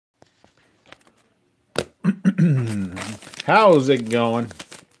How's it going?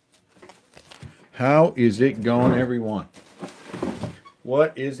 How is it going, everyone?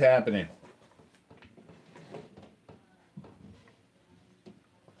 What is happening?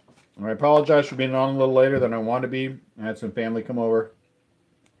 I apologize for being on a little later than I wanted to be. I had some family come over.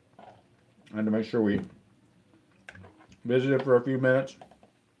 I had to make sure we visited for a few minutes.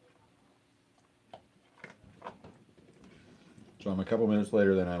 So I'm a couple minutes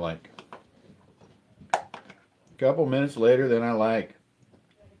later than I like. Couple minutes later than I like.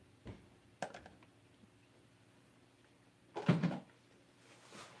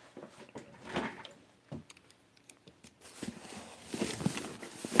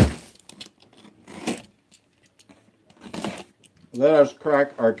 Let us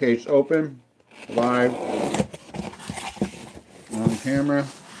crack our case open live on camera.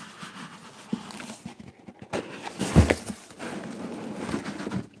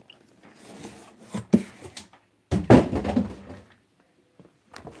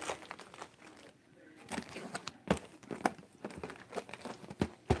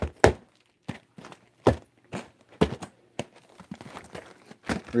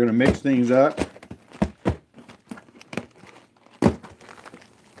 We're going to mix things up.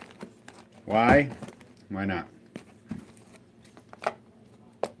 Why? Why not?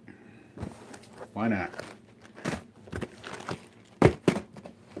 Why not?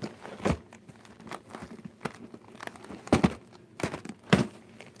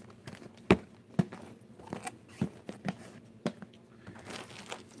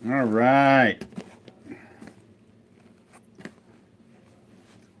 All right.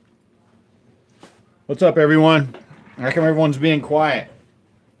 What's up, everyone? How come everyone's being quiet?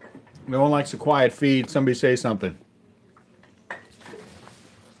 No one likes a quiet feed. Somebody say something.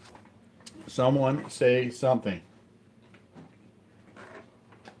 Someone say something.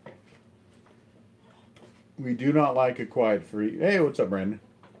 We do not like a quiet feed. Hey, what's up, Brandon?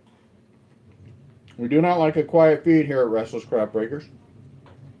 We do not like a quiet feed here at RestlessCraft Breakers.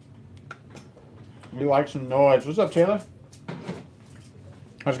 We like some noise. What's up, Taylor?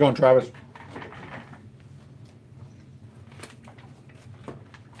 How's it going, Travis?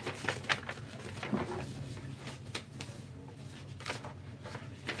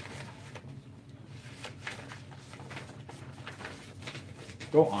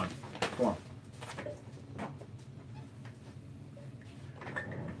 Go on. Go on.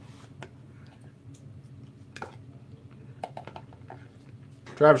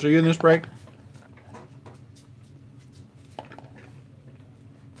 Travis, are you in this break?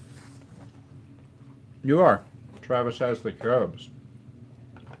 You are. Travis has the Cubs.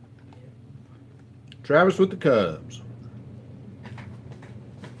 Travis with the Cubs.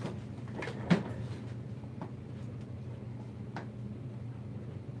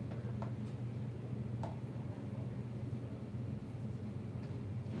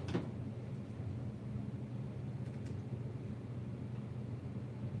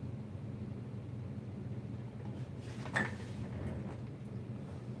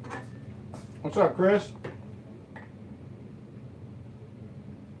 What's up, Chris?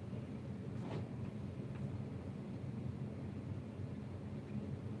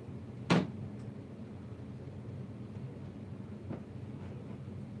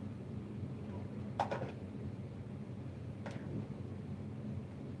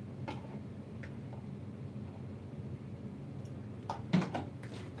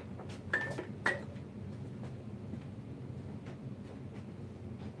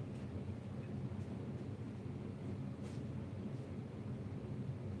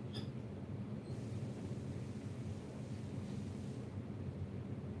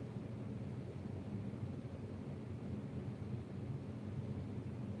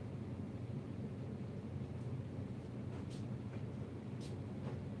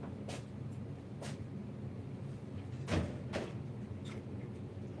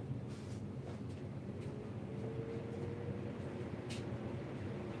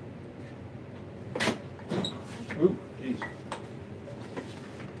 Ooh, geez.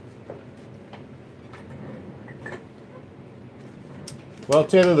 Well,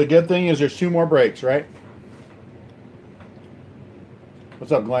 Taylor, the good thing is there's 2 more breaks, right?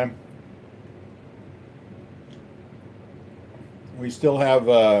 What's up, Glenn? We still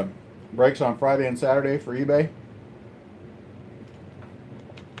have breaks on Friday and Saturday for eBay.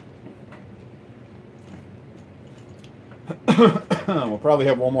 We'll probably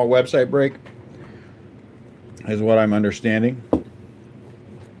have one more website break, is what I'm understanding.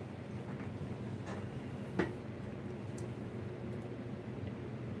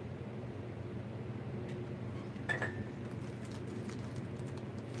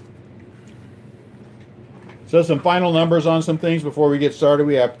 So some final numbers on some things before we get started.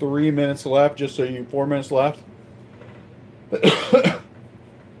 We have 3 minutes left, just so you 4 minutes left.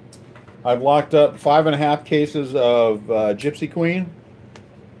 I've locked up 5.5 cases of Gypsy Queen.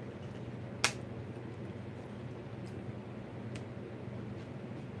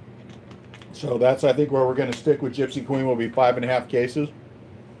 So that's, I think, where we're going to stick with Gypsy Queen will be 5.5 cases.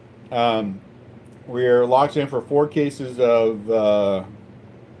 We're locked in for 4 cases of,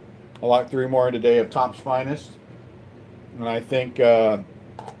 I locked 3 more in today of Topps Finest. And I think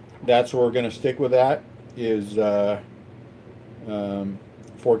that's where we're going to stick with that, is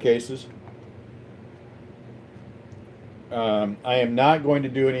 4 cases. I am not going to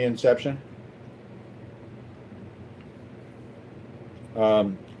do any Inception.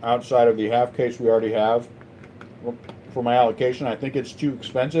 Outside of the half case we already have for my allocation. I think it's too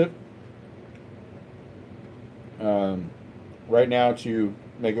expensive right now to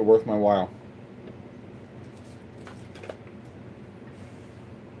make it worth my while.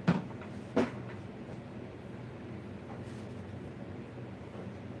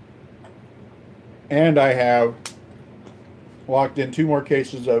 And I have locked in 2 more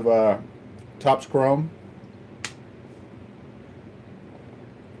cases of Topps Chrome.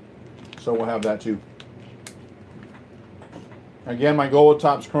 So we'll have that too. Again, my goal with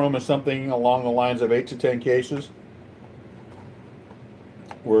Topps Chrome is something along the lines of 8 to 10 cases.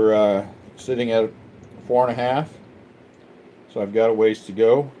 We're sitting at 4.5, so I've got a ways to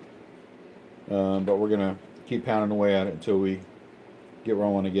go. But we're gonna keep pounding away at it until we get where I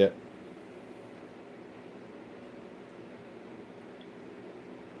want to get.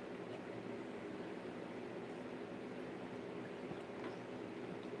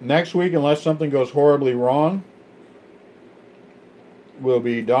 Next week, unless something goes horribly wrong, will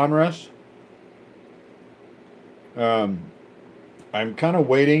be Donruss. I'm kind of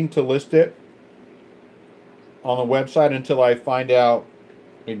waiting to list it on the website until I find out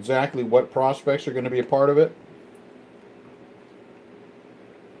exactly what prospects are going to be a part of it.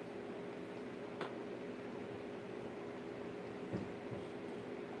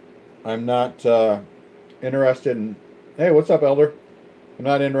 I'm not interested in... Hey, what's up, Elder? I'm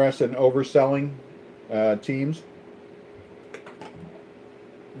not interested in overselling teams.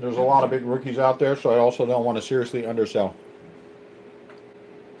 There's a lot of big rookies out there, so I also don't want to seriously undersell.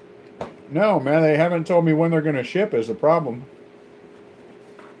 No, man, they haven't told me when they're going to ship is the problem.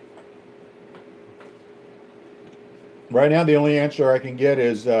 Right now, the only answer I can get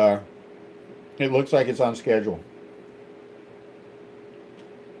is it looks like it's on schedule.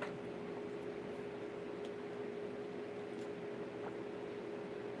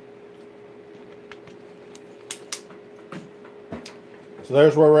 So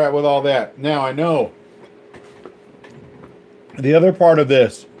there's where we're at with all that. Now, I know the other part of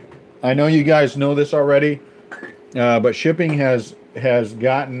this, I know you guys know this already, but shipping has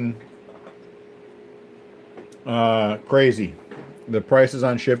gotten crazy. The prices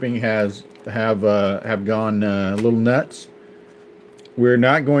on shipping have gone a little nuts. We're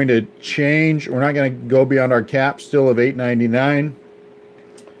not going to change. We're not going to go beyond our cap still of $8.99.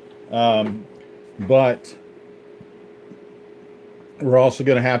 But we're also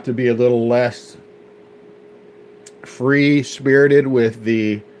going to have to be a little less free-spirited with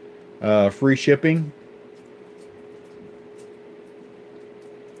the free shipping,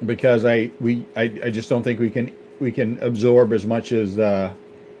 because I just don't think we can absorb as much as the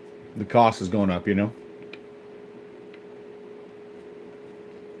cost is going up, you know.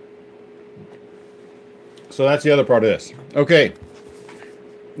 So that's the other part of this. Okay,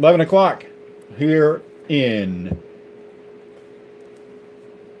 11 o'clock here in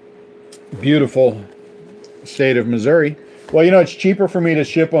beautiful state of Missouri. Well, you know, it's cheaper for me to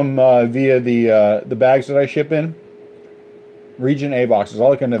ship them via the bags that I ship in. Region A boxes. I'll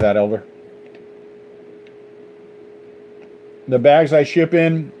look into that, Elder. The bags I ship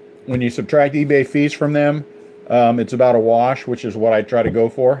in, when you subtract eBay fees from them, it's about a wash, which is what I try to go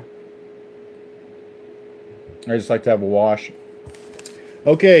for. I just like to have a wash.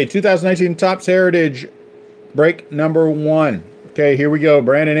 Okay, 2019 Topps Heritage break number 1. Okay, here we go.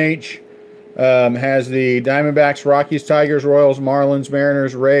 Brandon H. Has the Diamondbacks, Rockies, Tigers, Royals, Marlins,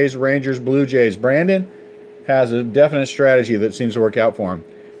 Mariners, Rays, Rangers, Blue Jays. Brandon has a definite strategy that seems to work out for him.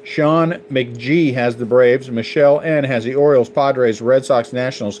 Sean McGee has the Braves. Michelle N. has the Orioles, Padres, Red Sox,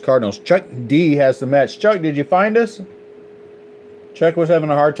 Nationals, Cardinals. Chuck D. has the Mets. Chuck, did you find us? Chuck was having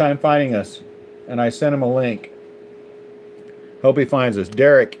a hard time finding us, and I sent him a link. Hope he finds us.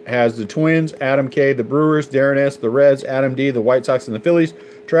 Derek has the Twins, Adam K. the Brewers, Darren S. the Reds, Adam D. the White Sox and the Phillies.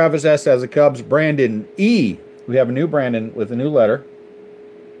 Travis S. has the Cubs. Brandon E. We have a new Brandon with a new letter.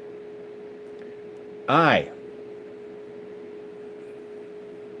 I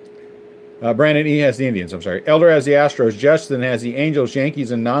Brandon E has the Indians, I'm sorry. Elder has the Astros. Justin has the Angels,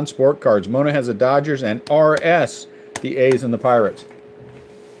 Yankees, and non-sport cards. Mona has the Dodgers, and RS, the A's and the Pirates.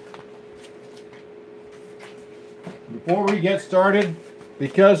 Before we get started,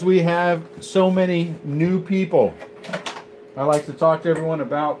 because we have so many new people, I like to talk to everyone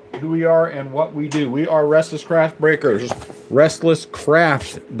about who we are and what we do. We are RestlessCraft Breakers.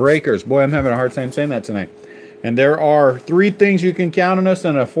 RestlessCraft Breakers. Boy, I'm having a hard time saying that tonight. And there are 3 things you can count on us,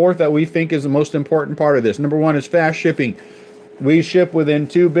 and a 4th that we think is the most important part of this. Number 1 is fast shipping. We ship within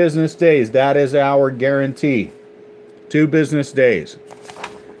 2 business days. That is our guarantee. 2 business days.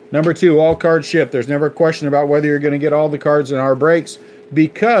 Number 2, all cards ship. There's never a question about whether you're going to get all the cards in our breaks,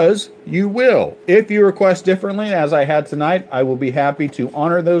 because you will. If you request differently, as I had tonight, I will be happy to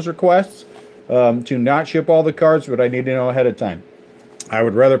honor those requests to not ship all the cards, but I need to know ahead of time. I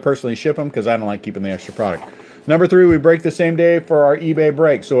would rather personally ship them because I don't like keeping the extra product. Number 3, we break the same day for our eBay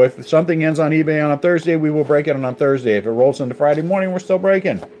break. So if something ends on eBay on a Thursday, we will break it on a Thursday. If it rolls into Friday morning, we're still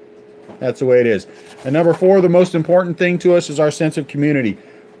breaking. That's the way it is. And number 4, the most important thing to us is our sense of community.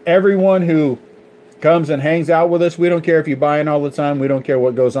 Everyone who comes and hangs out with us, we don't care if you buy in all the time. We don't care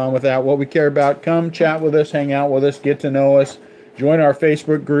what goes on with that. What we care about, come chat with us, hang out with us, get to know us, join our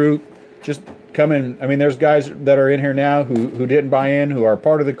Facebook group. Just come in. I mean, there's guys that are in here now who didn't buy in, who are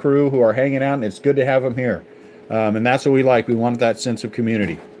part of the crew, who are hanging out, and it's good to have them here. And that's what we like. We want that sense of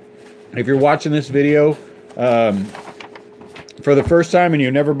community. If you're watching this video for the first time and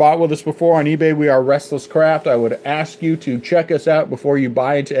you've never bought with us before on eBay, we are Restless Craft. I would ask you to check us out before you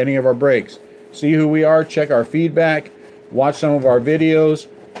buy into any of our breaks. See who we are, check our feedback, watch some of our videos,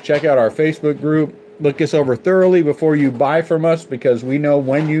 check out our Facebook group. Look us over thoroughly before you buy from us, because we know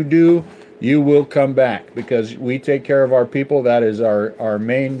when you do, you will come back, because we take care of our people. That is our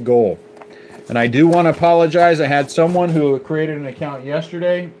main goal. And I do want to apologize. I had someone who created an account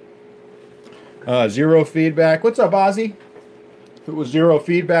yesterday. Zero feedback. What's up, Ozzy? It was zero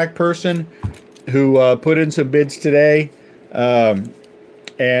feedback person who put in some bids today. I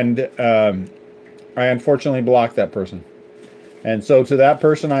unfortunately blocked that person. And so to that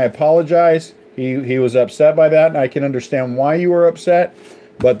person, I apologize. He was upset by that, and I can understand why you were upset.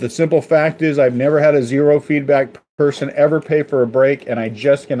 But the simple fact is, I've never had a zero feedback person ever pay for a break, and I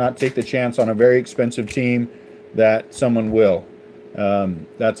just cannot take the chance on a very expensive team that someone will.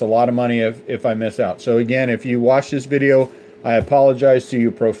 That's a lot of money if I miss out. So again, if you watch this video, I apologize to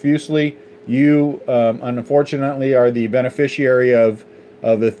you profusely. You unfortunately are the beneficiary of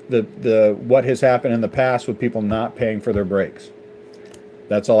the what has happened in the past with people not paying for their breaks.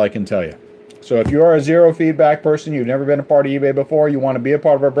 That's all I can tell you. So if you are a zero feedback person, you've never been a part of eBay before, you want to be a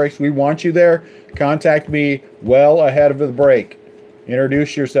part of our breaks, we want you there. Contact me well ahead of the break.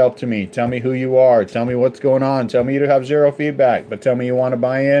 Introduce yourself to me. Tell me who you are. Tell me what's going on. Tell me you have zero feedback, but tell me you want to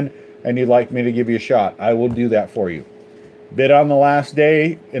buy in and you'd like me to give you a shot. I will do that for you. Bid on the last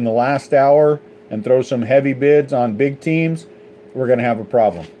day, in the last hour, and throw some heavy bids on big teams, we're going to have a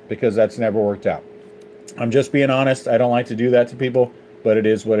problem, because that's never worked out. I'm just being honest. I don't like to do that to people, but it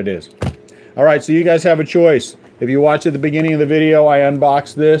is what it is. All right, so you guys have a choice. If you watch at the beginning of the video, I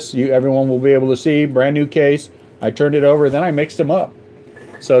unboxed this. Everyone will be able to see. Brand new case. I turned it over, then I mixed them up.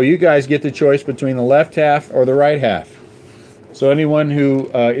 So you guys get the choice between the left half or the right half. So anyone who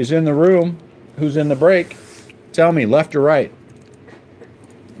is in the room, who's in the break, tell me, left or right.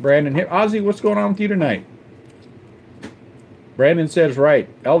 Brandon here. Ozzy, what's going on with you tonight? Brandon says right.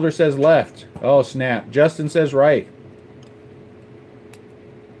 Elder says left. Oh, snap. Justin says right.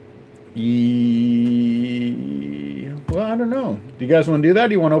 Well, I don't know. Do you guys want to do that? Or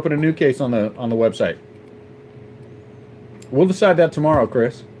do you want to open a new case on the website? We'll decide that tomorrow,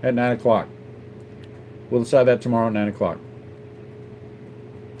 Chris, at 9 o'clock. We'll decide that tomorrow at 9 o'clock.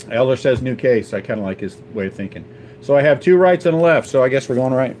 Elder says new case. I kind of like his way of thinking. So I have 2 rights and a left, so I guess we're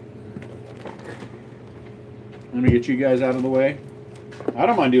going right. Let me get you guys out of the way. I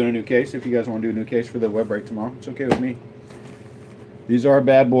don't mind doing a new case if you guys want to do a new case for the web break tomorrow. It's okay with me. These are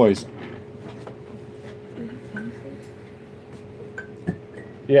bad boys.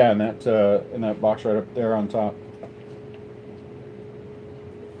 Yeah, in that box right up there on top.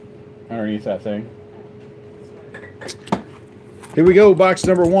 Underneath that thing. Here we go, box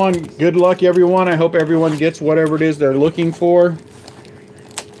number 1. Good luck, everyone. I hope everyone gets whatever it is they're looking for.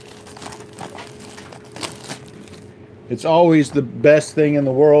 It's always the best thing in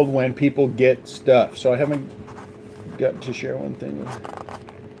the world when people get stuff. So I haven't got to share one thing.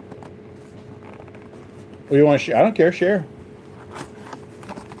 What do you want to share? I don't care. Share.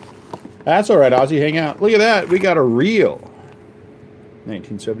 That's all right, Ozzy. Hang out. Look at that. We got a real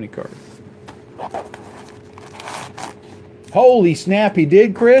 1970 card. Holy snap, he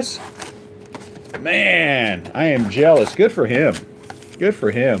did, Chris? Man, I am jealous. Good for him. Good for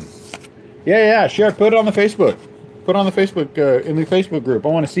him. Yeah, sure. Put it on the Facebook. Put it on the Facebook, in the Facebook group. I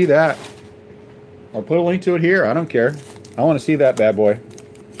want to see that. I'll put a link to it here. I don't care. I want to see that bad boy.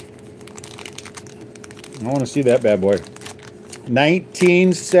 I want to see that bad boy.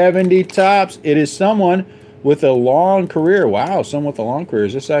 1970 Topps. It is someone with a long career. Wow, someone with a long career.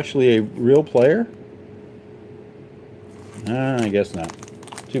 Is this actually a real player? I guess not.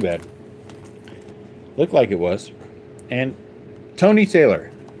 Too bad. Looked like it was. And Tony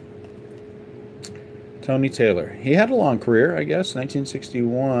Taylor. Tony Taylor. He had a long career, I guess.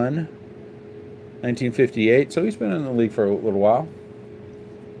 1961, 1958. So he's been in the league for a little while.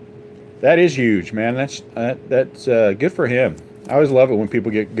 That is huge, man. That's good for him. I always love it when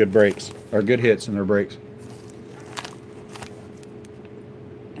people get good breaks or good hits in their breaks.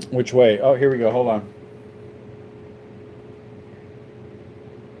 Which way? Oh, here we go. Hold on.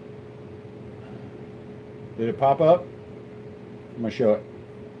 Did it pop up? I'm going to show it.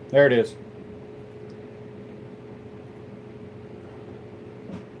 There it is.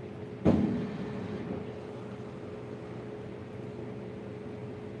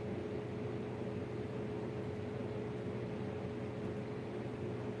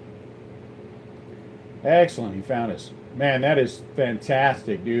 Excellent. He found us. Man, that is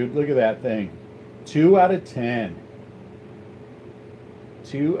fantastic, dude. Look at that thing. 2 out of 10.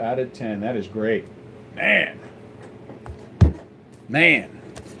 2 out of 10. That is great. Man.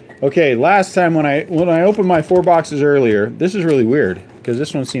 Okay, last time when I opened my 4 boxes earlier, this is really weird because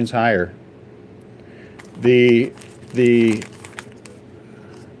this one seems higher. No, it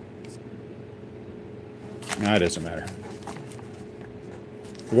doesn't matter.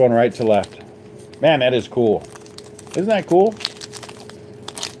 We're going right to left. Man, that is cool. Isn't that cool?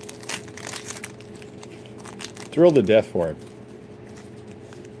 Thrilled to death for it.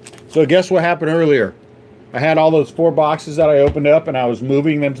 So guess what happened earlier? I had all those 4 boxes that I opened up, and I was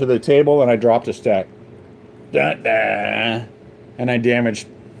moving them to the table, and I dropped a stack. And I damaged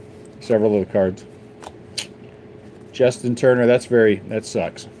several of the cards. Justin Turner, that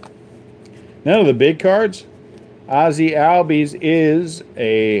sucks. None of the big cards. Ozzie Albies is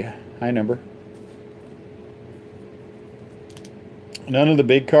a high number. None of the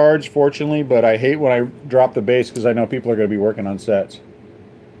big cards, fortunately, but I hate when I drop the base because I know people are going to be working on sets.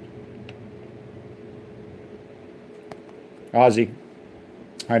 Ozzie,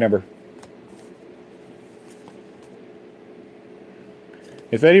 high number.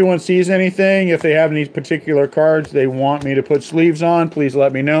 If anyone sees anything, if they have any particular cards they want me to put sleeves on, please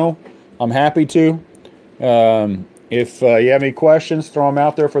let me know. I'm happy to. If you have any questions, throw them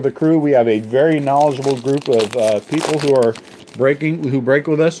out there for the crew. We have a very knowledgeable group of people who break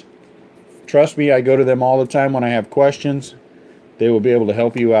with us. Trust me, I go to them all the time when I have questions. They will be able to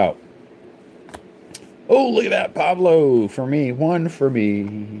help you out. Oh, look at that, Pablo. For me. 1 for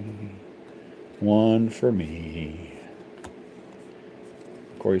me. 1 for me.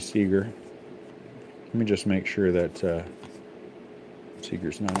 Corey Seager. Let me just make sure that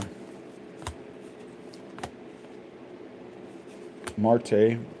Seager's not.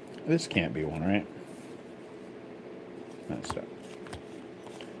 Marte. This can't be one, right? That's that.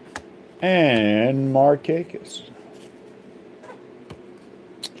 And Markakis.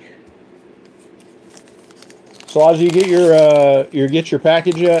 So, Ozzie, you get your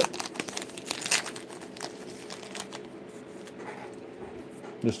package yet?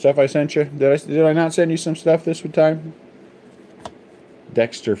 The stuff I sent you. Did I not send you some stuff this time?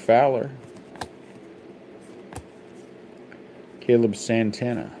 Dexter Fowler. Caleb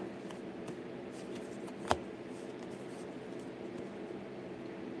Santana.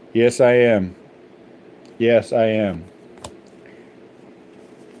 Yes, I am. Yes, I am.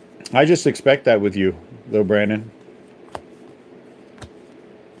 I just expect that with you, though, Brandon.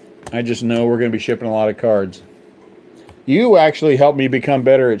 I just know we're going to be shipping a lot of cards. You actually helped me become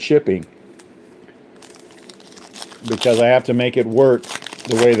better at shipping because I have to make it work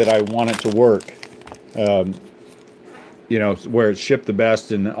the way that I want it to work. You know, where it's shipped the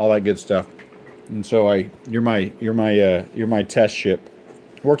best and all that good stuff. And so you're my test ship.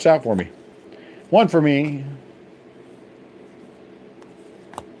 Works out for me. 1 for me.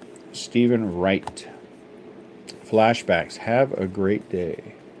 Stephen Wright. Flashbacks. Have a great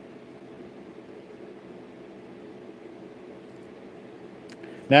day.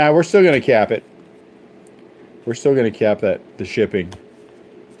 Now, we're still going to cap it. We're still going to cap the shipping.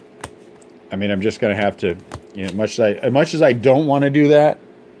 I mean, I'm just going to have to, you know, as much as I don't want to do that,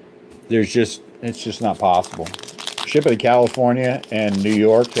 it's just not possible. Shipping to California and New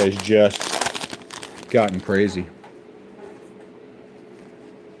York has just gotten crazy.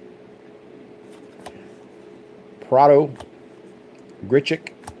 Prado,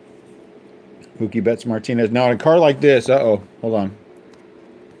 Grichuk, Mookie Betts Martinez. Now, in a card like this, hold on.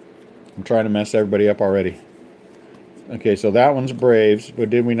 I'm trying to mess everybody up already. Okay, so that one's Braves, but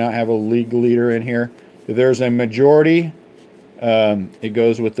did we not have a league leader in here? If there's a majority, it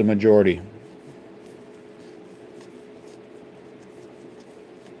goes with the majority.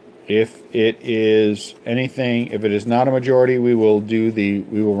 If it is anything, if it is not a majority, we will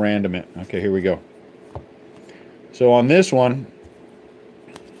random it. Okay, here we go. So on this one,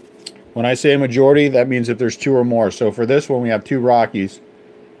 when I say a majority, that means if there's 2 or more. So for this one, we have 2 Rockies.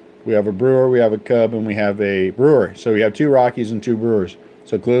 We have a Brewer, we have a Cub, and we have a Brewer. So we have 2 Rockies and 2 Brewers.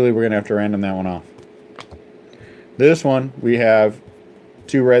 So clearly we're going to have to random that one off. This one, we have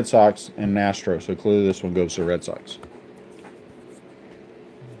 2 Red Sox and an Astro. So clearly this one goes to Red Sox.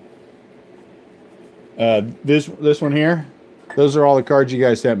 This one here, those are all the cards you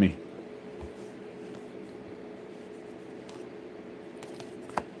guys sent me.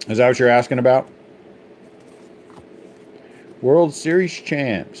 Is that what you're asking about? World Series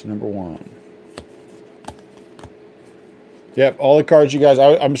champs, number 1. Yep, all the cards you guys.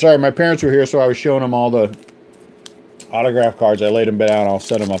 I'm sorry, my parents were here, so I was showing them all the autograph cards. I laid them down. I'll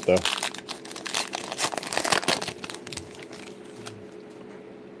set them up, though.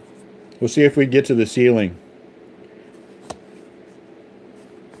 We'll see if we get to the ceiling.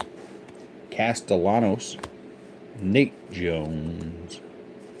 Castellanos. Nate Jones.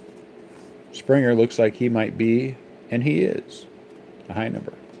 Springer looks like he might be, and he is, a high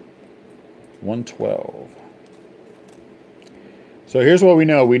number. 112. So here's what we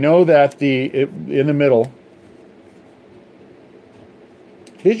know. We know that in the middle.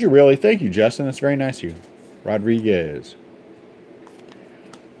 Did you really? Thank you, Justin. That's very nice of you. Rodriguez.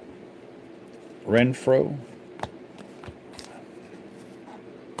 Renfro.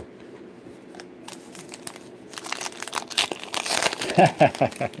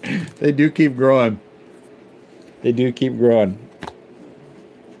 They do keep growing. They do keep growing.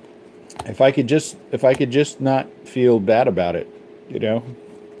 If I could just not feel bad about it, you know.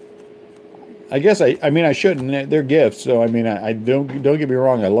 I guess I mean I shouldn't. They're gifts, so I mean I don't get me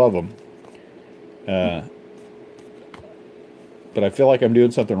wrong. I love them. But I feel like I'm doing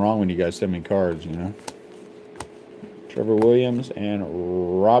something wrong when you guys send me cards, you know. Trevor Williams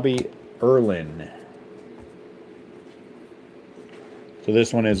and Robbie Erlin. So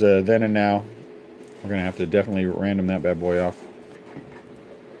this one is a then and now. We're going to have to definitely random that bad boy off.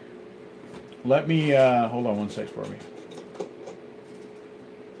 Let me, hold on one sec for me.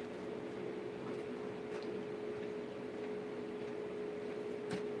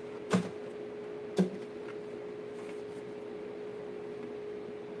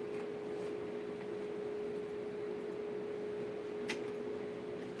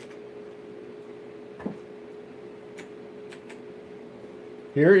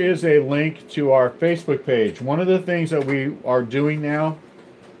 Here is a link to our Facebook page. One of the things that we are doing now,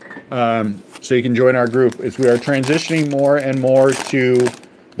 so you can join our group, is we are transitioning more and more to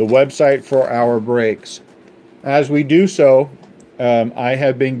the website for our breaks. As we do so, I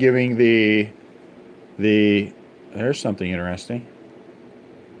have been giving there's something interesting.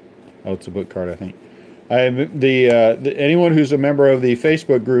 Oh, it's a book card, I think. Anyone who's a member of the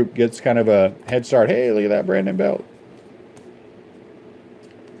Facebook group gets kind of a head start. Hey, look at that Brandon Belt.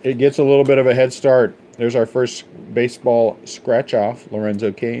 It gets a little bit of a head start. There's our first baseball scratch-off,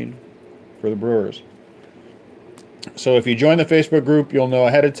 Lorenzo Cain, for the Brewers. So if you join the Facebook group, you'll know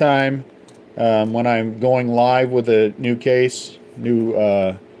ahead of time when I'm going live with a new case,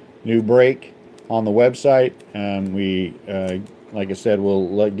 new break on the website. We, like I said,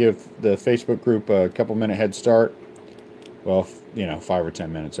 we'll give the Facebook group a couple-minute head start. Well, you know, 5 or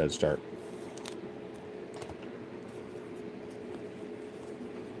 10 minutes head start.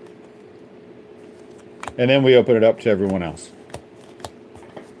 And then we open it up to everyone else.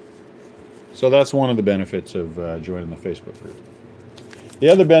 So that's one of the benefits of joining the Facebook group. The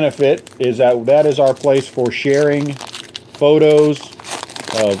other benefit is that is our place for sharing photos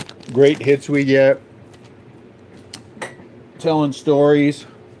of great hits we get, telling stories,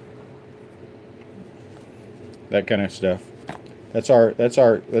 that kind of stuff. That's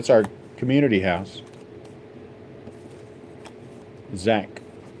our community house. Zach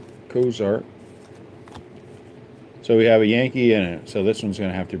Kozart. So we have a Yankee in it. So this one's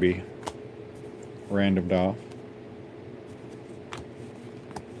going to have to be randomed off.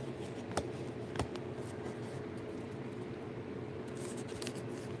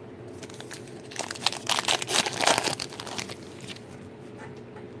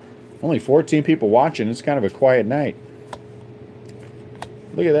 Only 14 people watching. It's kind of a quiet night.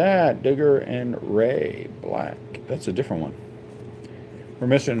 Look at that. Digger and Ray Black. that's a different one. We're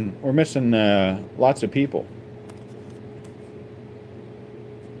missing lots of people.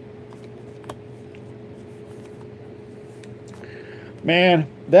 Man,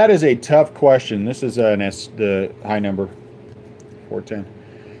 that is a tough question. This is the high number, 410.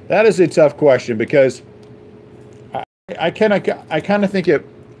 That is a tough question because I kind of think it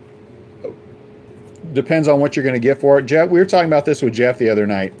depends on what you're going to get for it. Jeff, we were talking about this with Jeff the other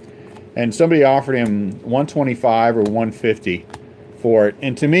night, and somebody offered him 125 or 150 for it.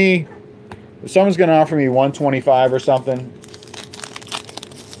 And to me, if someone's going to offer me 125 or something,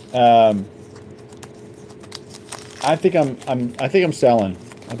 I think I'm selling.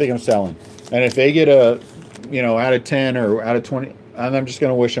 And if they get a, out of 10 or out of 20, I'm just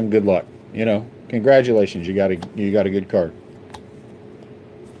going to wish them good luck. Congratulations, you got a good card.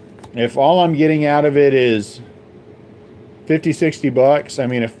 If all I'm getting out of it is 50, 60 bucks, I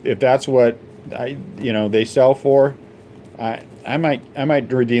mean, if that's what they sell for, I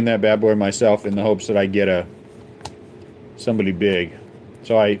might redeem that bad boy myself in the hopes that I get somebody big.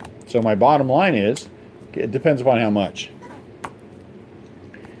 So my bottom line is, it depends upon how much.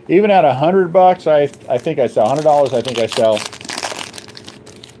 Even at $100, I think I sell. $100, I think I sell.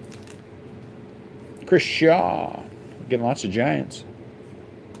 Chris Shaw, getting lots of Giants.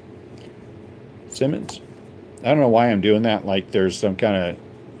 Simmons. I don't know why I'm doing that. Like there's some kind of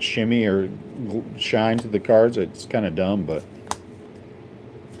shimmy or shine to the cards. It's kind of dumb, but.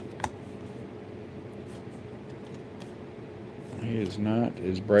 He is not.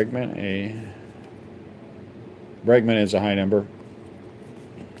 Is Bregman a... Bregman is a high number.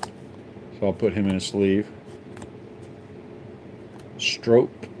 So I'll put him in a sleeve.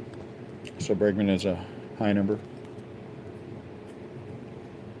 Strope. So Bregman is a high number.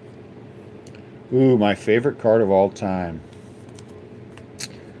 Ooh, my favorite card of all time.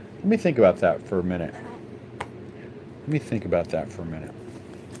 Let me think about that for a minute.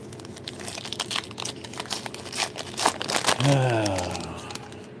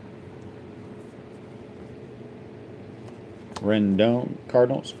 Rendon,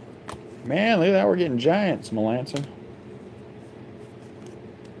 Cardinals. Man, look at that. We're getting Giants, Melanson.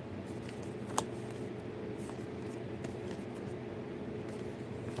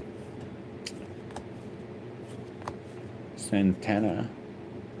 Santana.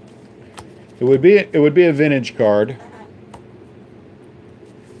 It would be a vintage card.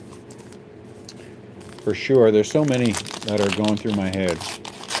 For sure. There's so many that are going through my head.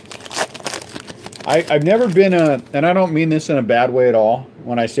 I've never been and I don't mean this in a bad way at all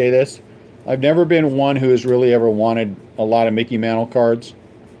when I say this, I've never been one who has really ever wanted a lot of Mickey Mantle cards.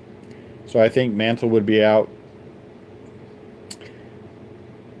 So I think Mantle would be out.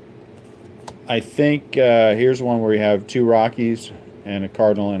 I think here's one where we have two Rockies and a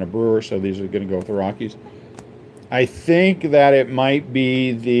Cardinal and a Brewer, so these are going to go with the Rockies. I think that it might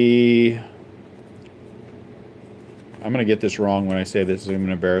be the... I'm going to get this wrong when I say this. I'm going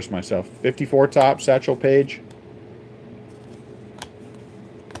to embarrass myself. 54 top, Satchel Paige.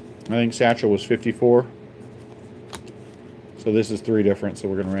 I think Satchel was 54. So this is 3 different, so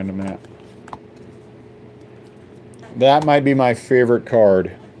we're going to random that. That might be my favorite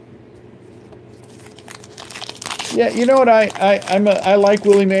card. Yeah, you know what? I like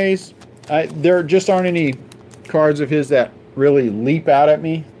Willie Mays. There just aren't any cards of his that really leap out at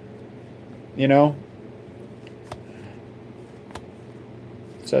me. You know?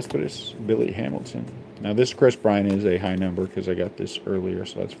 Cespedes, Billy Hamilton. Now this Chris Bryant is a high number because I got this earlier,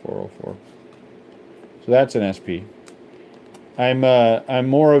 so that's 404. So that's an SP. I'm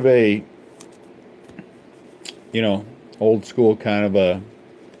more of a, you know, old school kind of a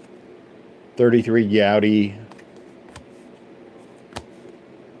 33 Gowdy,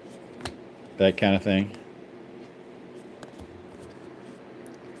 that kind of thing.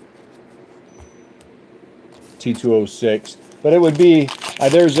 T206. But it would be,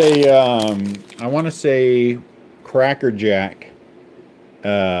 there's a, I want to say Cracker Jack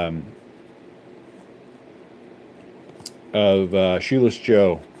of Shoeless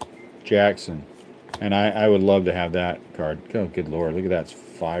Joe Jackson. And I would love to have that card. Oh, good Lord. Look at that. It's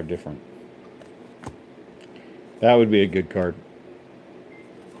 5 different. That would be a good card.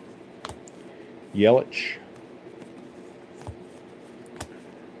 Yelich.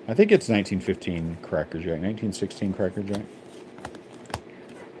 I think it's 1915 Cracker Jack. 1916 Cracker Jack.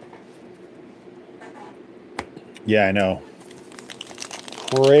 Yeah, I know.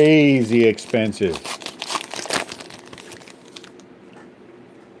 Crazy expensive.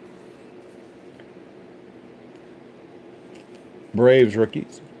 Braves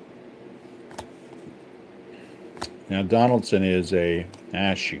rookies. Now Donaldson is a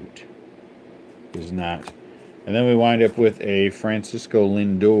shoot. Is not. And then we wind up with a Francisco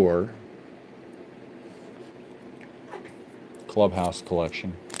Lindor Clubhouse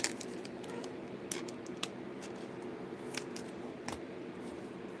collection.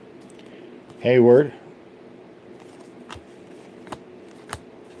 Hayward.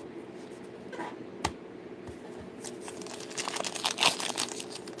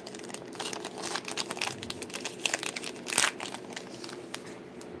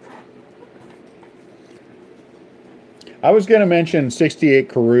 I was going to mention 68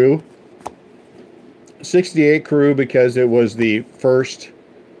 Carew. 68 Carew because it was the first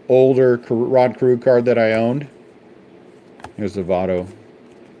older Rod Carew card that I owned. Here's the Votto.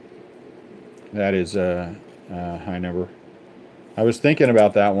 That is a high number. I was thinking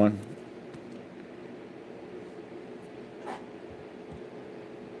about that one.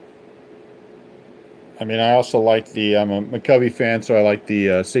 I mean, I also like the, I'm a McCovey fan, so I like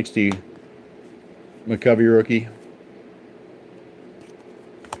the 60 McCovey rookie.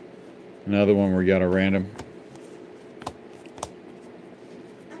 Another one where we got a random.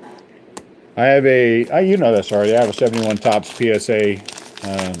 I have a, you know this already, I have a 71 Topps PSA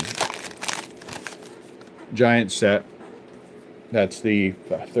Giant set. That's the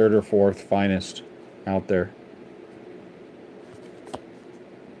third or fourth finest out there.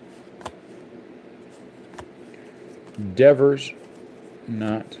 Devers,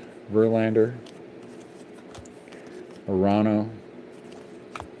 not Verlander. Arano.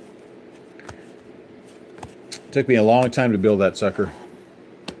 Took me a long time to build that sucker.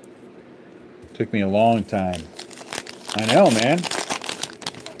 Took me a long time. I know, man.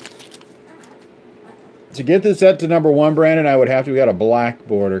 To get this set to #1, Brandon, I would have to, we got a black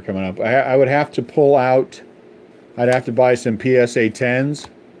border coming up. I would have to pull out, I'd have to buy some PSA 10s,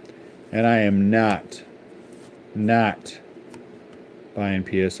 and I am not buying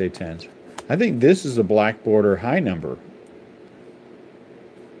PSA 10s. I think this is a black border high number.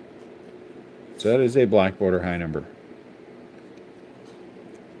 So that is a black border high number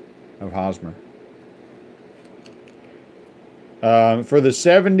of Hosmer. For the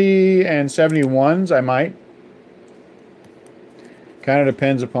 70 and 71s, I might. Kind of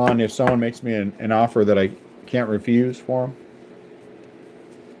depends upon if someone makes me an offer that I can't refuse for them.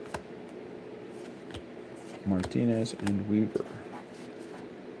 Martinez and Weaver.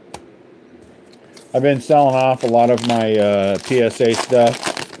 I've been selling off a lot of my PSA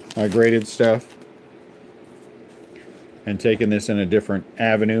stuff, my graded stuff, and taking this in a different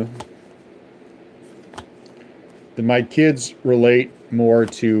avenue. My kids relate more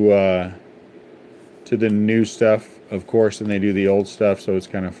to the new stuff, of course, than they do the old stuff, so it's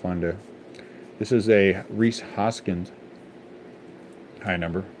kind of fun to. This is a Reese Hoskins high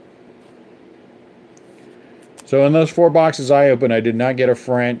number. So in those 4 boxes I opened, I did not get a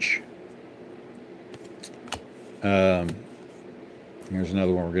French. Here's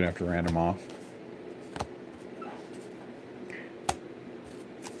another one we're going to have to random off.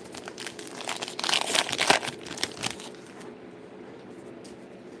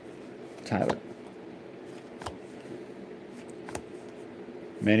 Tyler.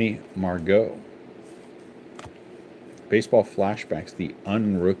 Manny Margot. Baseball Flashbacks, the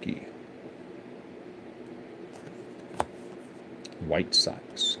unrookie. White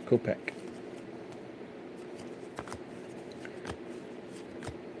Sox, Kopech.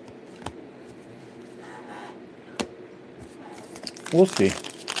 We'll see.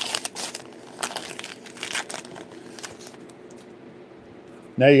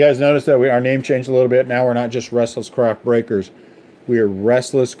 Now you guys notice that our name changed a little bit. Now we're not just RestlessCraft Breakers. We are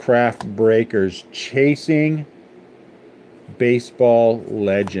RestlessCraft Breakers, chasing baseball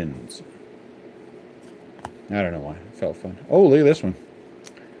legends. I don't know why. It felt fun. Oh, look at this one.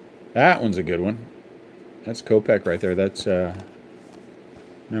 That one's a good one. That's Kopech right there. That's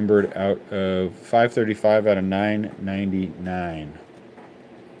numbered out of 535 out of 999.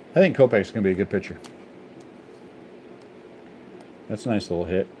 I think Kopech's going to be a good pitcher. That's a nice little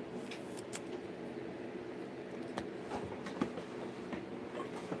hit.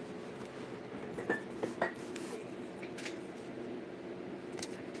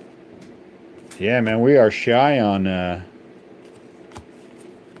 Yeah, man, we are shy on...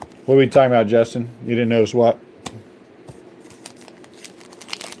 what are we talking about, Justin? You didn't notice what?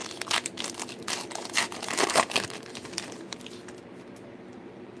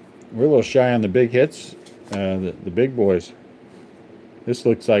 We're a little shy on the big hits, the big boys. This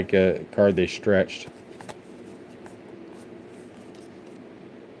looks like a card they stretched.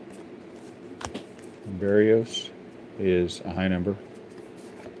 Barrios is a high number.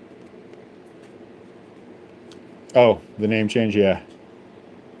 Oh, the name change, yeah.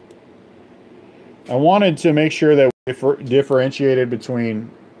 I wanted to make sure that we differentiated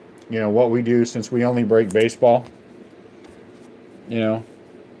between, you know, what we do, since we only break baseball. You know.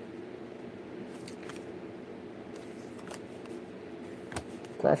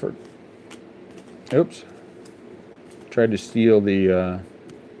 Crawford. Oops. Tried to steal the...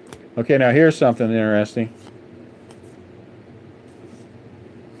 Okay, now here's something interesting.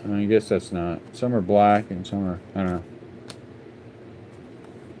 I guess that's not. Some are black and some are... I don't know.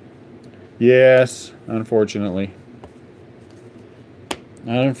 Yes, unfortunately.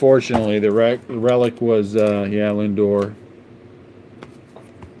 Unfortunately, the relic was, yeah, Lindor.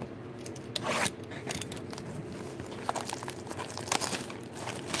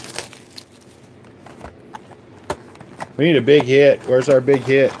 We need a big hit. Where's our big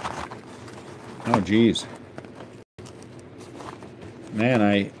hit? Oh, geez. Man,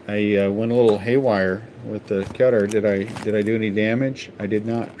 I went a little haywire with the cutter. Did I do any damage? I did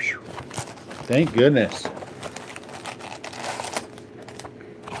not. Thank goodness.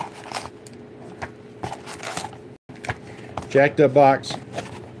 Jacked up box.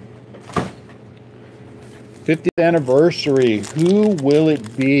 50th anniversary. Who will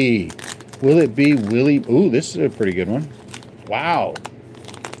it be? Will it be Willie? Ooh, this is a pretty good one. Wow.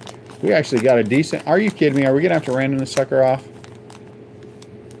 We actually got a decent... Are you kidding me? Are we going to have to random this sucker off?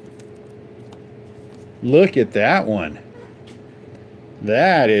 Look at that one.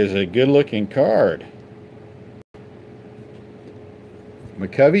 That is a good-looking card.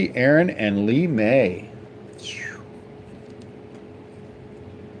 McCovey, Aaron, and Lee May.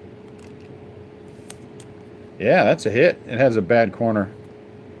 Yeah, that's a hit. It has a bad corner.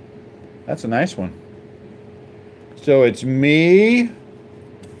 That's a nice one. So it's me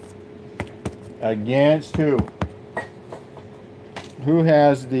against who? Who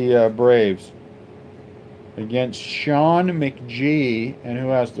has the Braves? Against Sean McGee, and who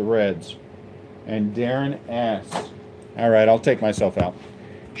has the Reds? And Darren S. All right, I'll take myself out.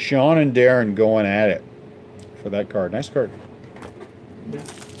 Sean and Darren going at it for that card. Nice card.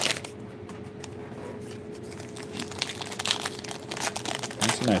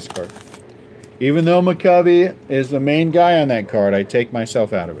 That's a nice card. Even though McCovey is the main guy on that card, I take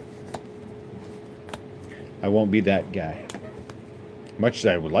myself out of it. I won't be that guy. Much as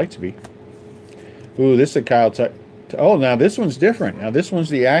I would like to be. Ooh, this is a Kyle Tucker. Oh, now this one's different. Now this one's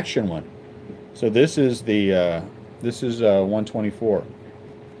the action one. So this is the 124.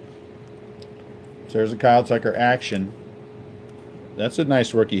 So there's a Kyle Tucker action. That's a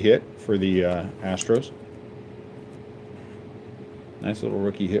nice rookie hit for the Astros. Nice little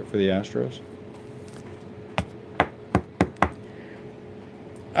rookie hit for the Astros.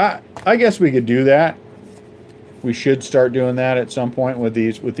 I guess we could do that. We should start doing that at some point with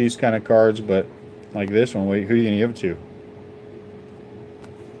these kind of cards, but like this one, who are you going to give it to?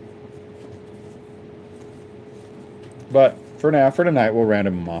 But for now, for tonight, we'll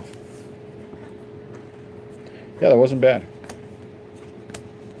random them off. Yeah, that wasn't bad.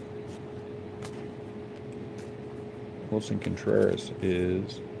 Wilson Contreras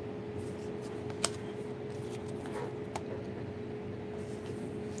is...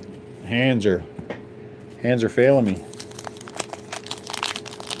 Hands are failing me.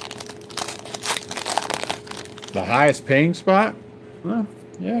 The highest paying spot? Well,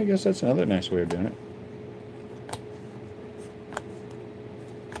 yeah, I guess that's another nice way of doing it.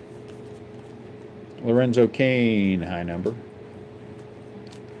 Lorenzo Cain, high number.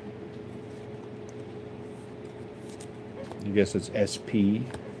 I guess it's SP.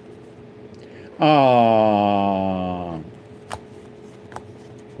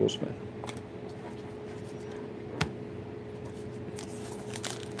 Will Smith.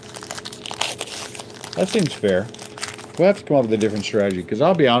 That seems fair. We'll have to come up with a different strategy, because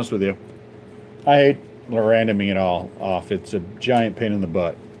I'll be honest with you, I hate randoming it all off. It's a giant pain in the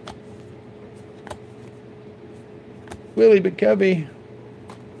butt. Willie McCovey.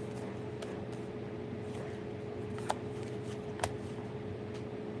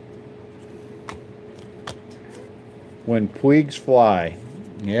 When Puigs fly.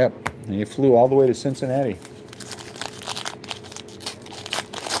 Yep, and he flew all the way to Cincinnati.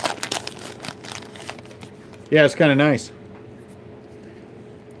 Yeah, it's kind of nice.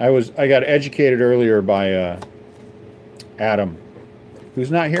 I got educated earlier by Adam, who's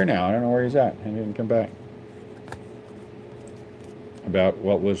not here now. I don't know where he's at. He didn't come back. About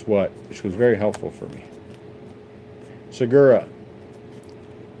what was what, which was very helpful for me. Segura.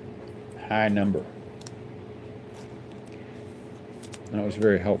 High number. That was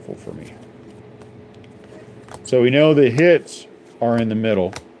very helpful for me. So we know the hits are in the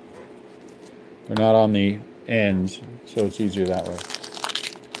middle. They're not on the ends, so it's easier that way.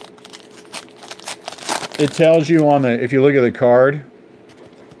 it tells you on the, if you look at the card,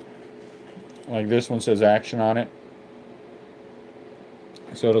 like this one says action on it.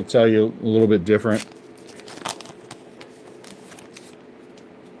 So it'll tell you a little bit different.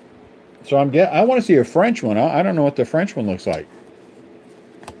 So I want to see a French one. I don't know what the French one looks like.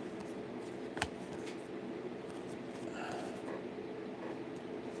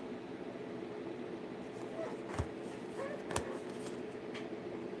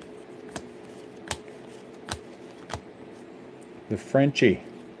 The Frenchie.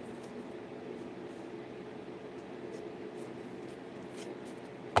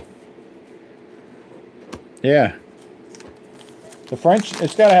 Yeah. The French,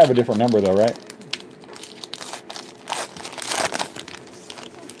 it's got to have a different number though, right?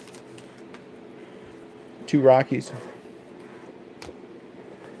 Two Rockies.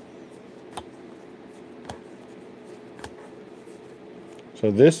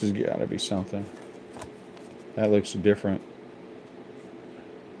 So this has got to be something. That looks different.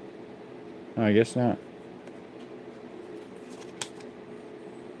 Oh, I guess not.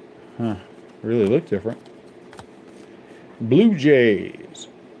 Huh. Really look different. Blue Jays.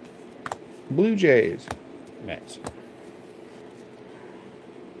 Blue Jays. Mets.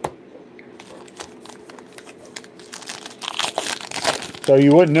 So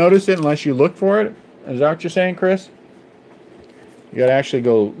you wouldn't notice it unless you look for it? Is that what you're saying, Chris? You got to actually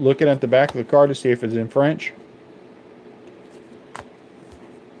go looking at the back of the card to see if it's in French.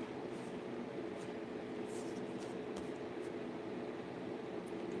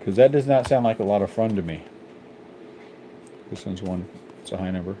 Because that does not sound like a lot of fun to me. This one's one. It's a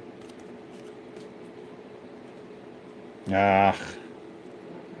high number. Ah.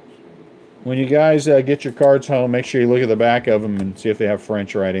 When you guys get your cards home, make sure you look at the back of them and see if they have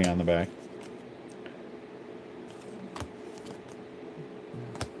French writing on the back.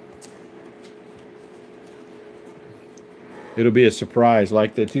 It'll be a surprise,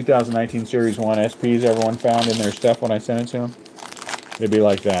 like the 2019 Series 1 SPs everyone found in their stuff when I sent it to them. It'd be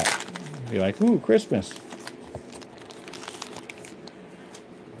like that. It'd be like, ooh, Christmas.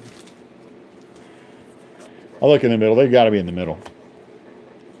 I'll look in the middle. They've got to be in the middle.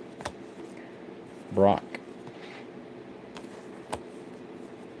 Brock.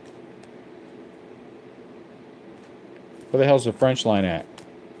 Where the hell's the French line at?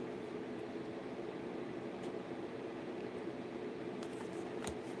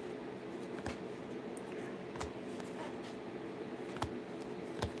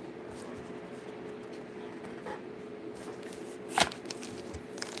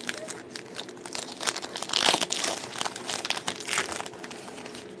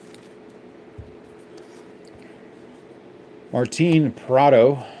 Martin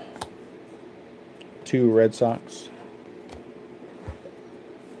Prado, 2 Red Sox.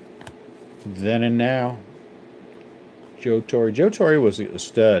 Then and now, Joe Torre. Joe Torre was a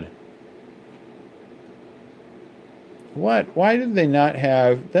stud. What? Why did they not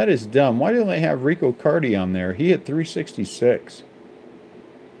have... That is dumb. Why didn't they have Rico Cardi on there? He hit 366.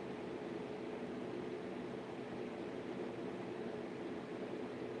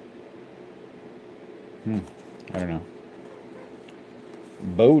 I don't know.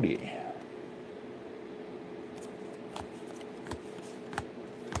 Bodie.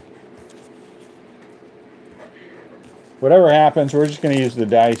 Whatever happens, we're just going to use the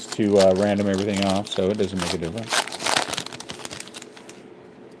dice to random everything off, so it doesn't make a difference.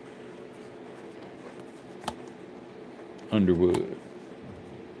 Underwood.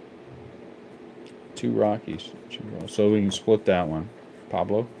 2 Rockies. So we can split that one.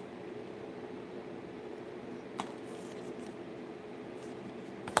 Pablo.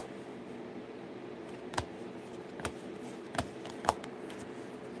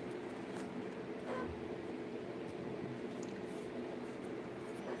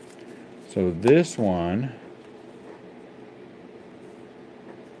 So this one,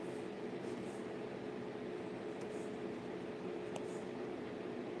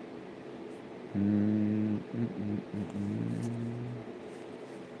 and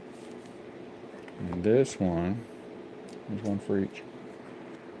this one, there's one for each.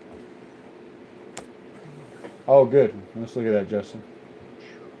 Oh, good. Let's look at that, Justin.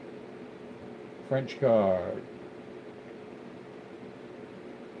 French card.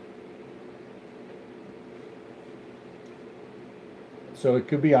 So it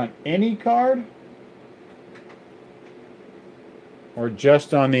could be on any card or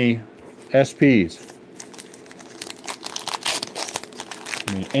just on the SPs.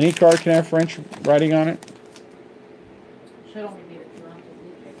 I mean, any card can have French writing on it. Should only be the Toronto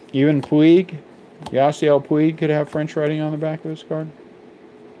Blue Jays. Even Puig, Yasiel Puig could have French writing on the back of his card.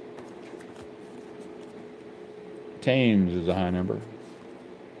 Thames is a high number.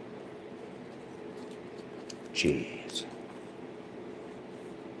 Jeez.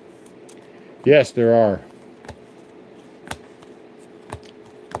 Yes, there are.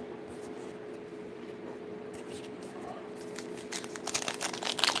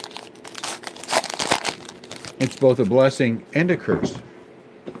 It's both a blessing and a curse.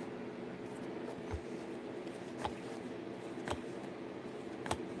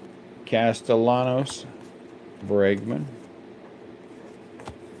 Castellanos, Bregman.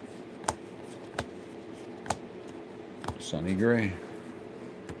 Sonny Gray.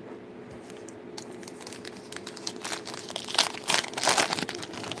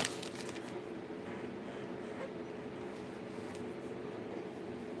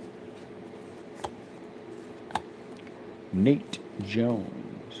 Nate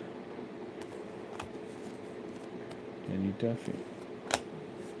Jones. Danny Duffy.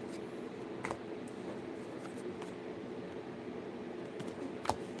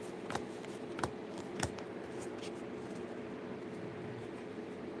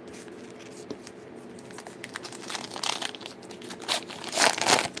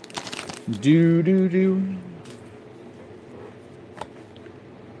 Do.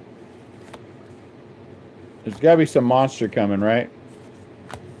 There's got to be some monster coming, right?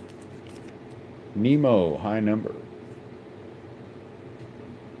 Nemo, high number.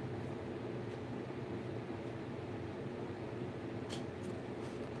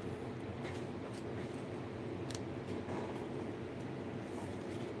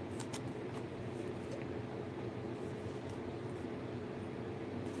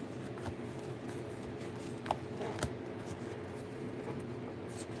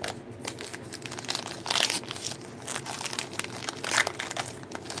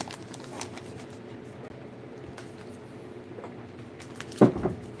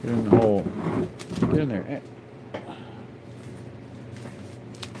 Get in the hole. Get in there.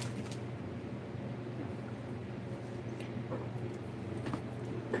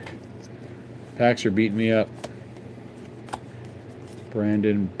 Packs are beating me up.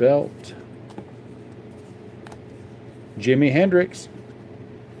 Brandon Belt. Jimi Hendrix.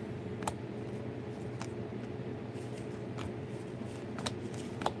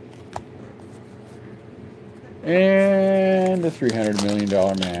 And the $300 million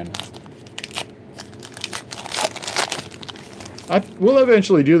man. We'll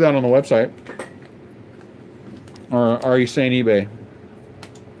eventually do that on the website. Or are you saying eBay?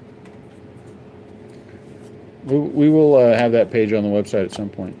 We will have that page on the website at some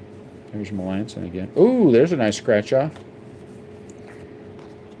point. There's Melanson again. Ooh, there's a nice scratch off.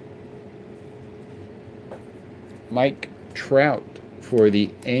 Mike Trout for the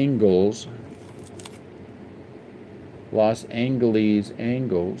Angles. Los Angeles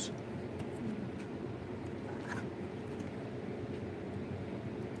Angles.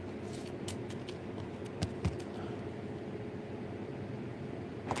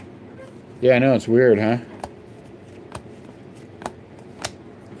 Yeah, I know, it's weird, huh?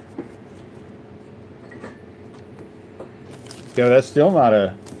 Yeah, that's still not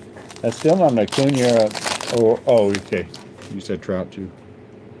an Acuna. Oh, okay. You said Trout too.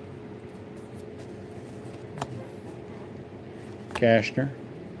 Cashner,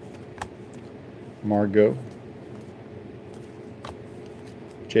 Margot,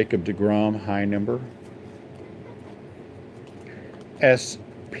 Jacob deGrom, high number,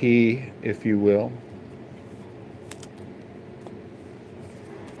 SP, if you will.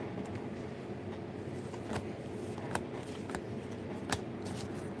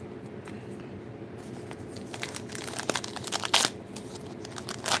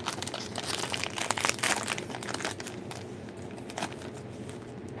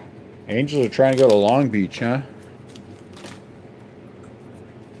 Angels are trying to go to Long Beach, huh?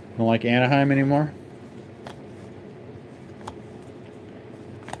 Don't like Anaheim anymore?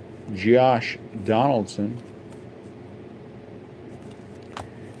 Josh Donaldson.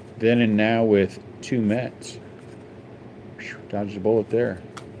 Then and now with 2 Mets. Whew, dodged a bullet there.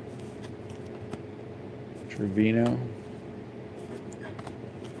 Trevino.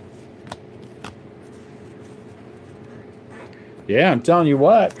 Yeah, I'm telling you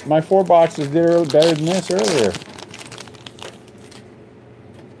what, my 4 boxes did better than this earlier.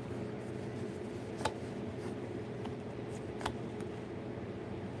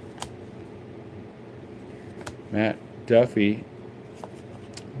 Matt Duffy,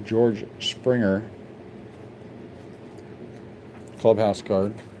 George Springer, clubhouse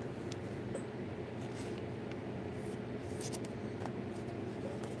card.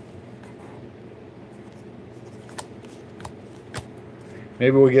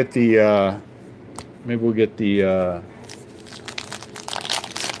 Maybe we'll get the Maybe we'll get the,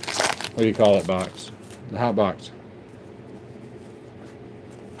 what do you call it box? The hot box.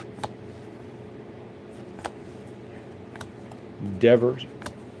 Devers.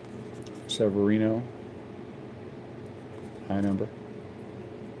 Severino. High number.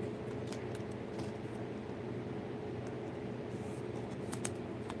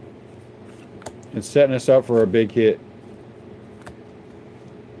 It's setting us up for a big hit.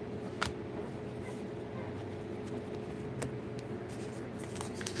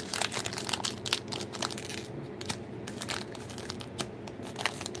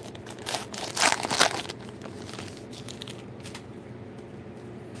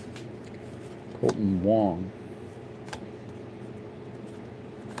 Colton Wong.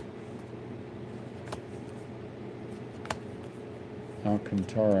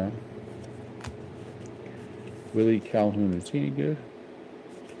 Alcantara. Willie Calhoun. Is he any good?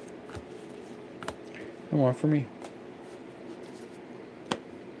 Come on for me.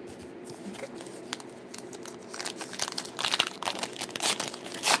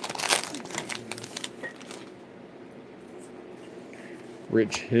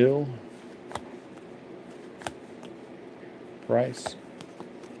 Rich Hill. Price.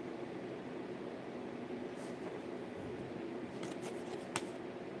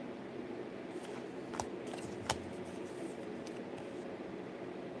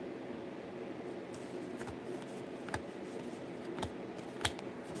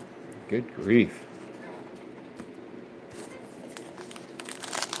 Good grief.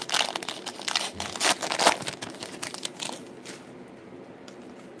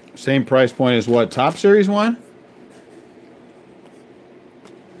 Same price point as what? Top Series one?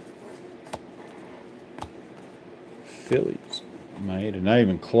 Phillies. Maeda, not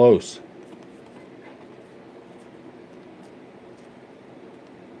even close.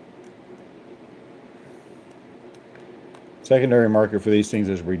 Secondary market for these things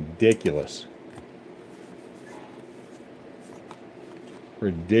is ridiculous.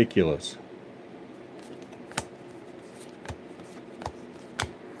 Ridiculous.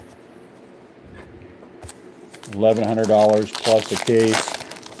 $1,100 plus a case.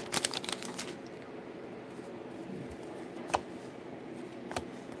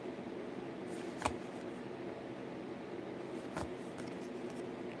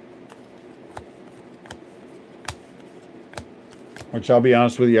 Which I'll be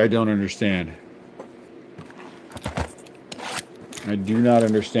honest with you, I don't understand. I do not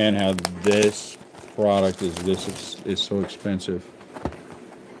understand how this product is so expensive.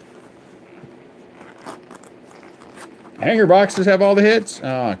 Hanger boxes have all the hits?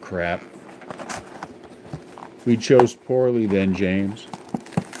 Oh, crap. We chose poorly then, James.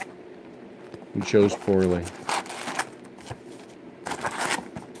 We chose poorly.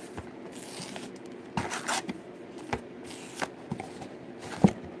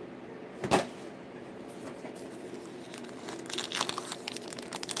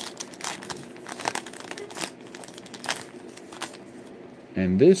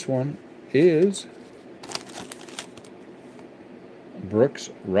 And this one is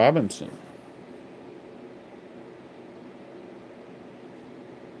Brooks Robinson.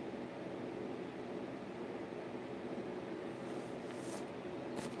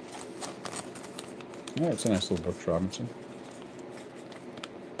 Oh, it's a nice little Brooks Robinson.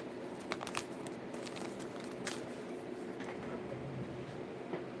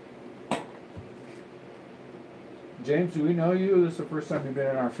 James, do we know you? This is the first time you've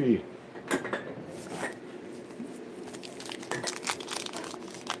been in our feed.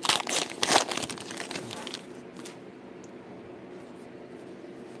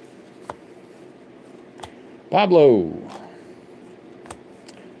 Pablo.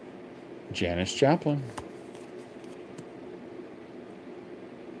 Janis Joplin.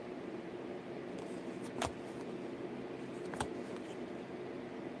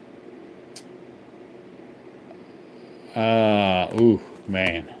 Ooh,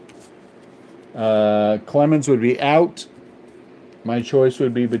 man. Clemens would be out. My choice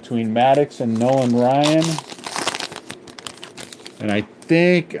would be between Maddox and Nolan Ryan. And I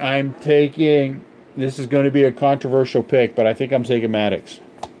think I'm taking, this is going to be a controversial pick, but I think I'm taking Maddox.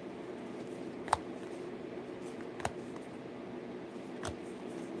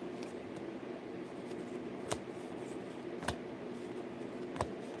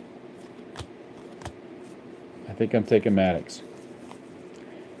 I think I'm taking Maddox.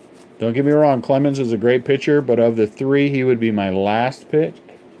 Don't get me wrong, Clemens is a great pitcher, but of the three, he would be my last pick.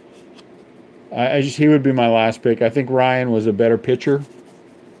 He would be my last pick. I think Ryan was a better pitcher.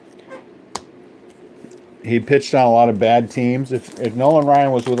 He pitched on a lot of bad teams. If Nolan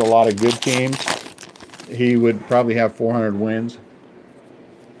Ryan was with a lot of good teams, he would probably have 400 wins.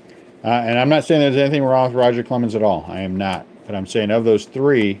 And I'm not saying there's anything wrong with Roger Clemens at all. I am not. But I'm saying of those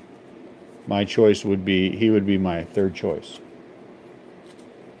three, my choice would be, he would be my third choice.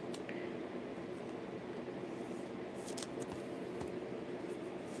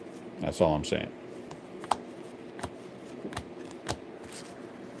 That's all I'm saying.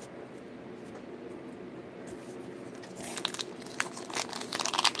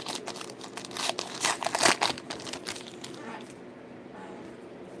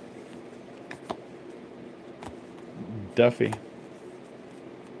 Duffy.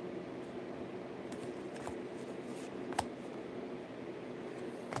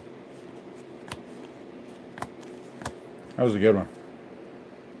 That was a good one.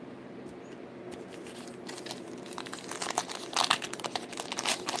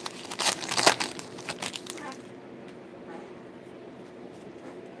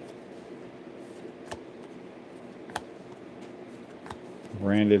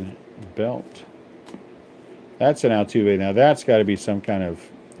 Brandon Belt. That's an Altuve. Now that's got to be some kind of,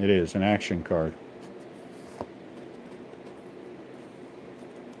 it is, an action card.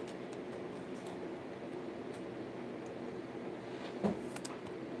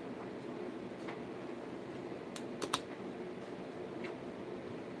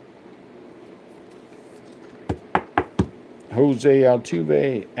 Jose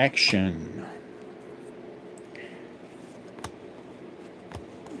Altuve action.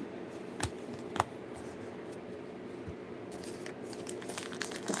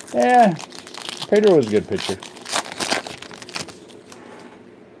 Yeah, Pedro was a good pitcher.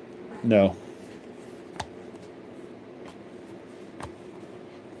 No.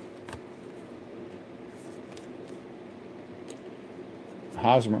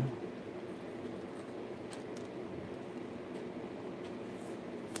 Hosmer.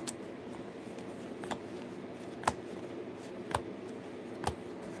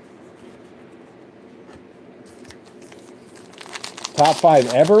 Top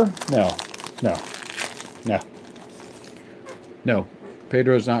 5 ever? No. No. No. No.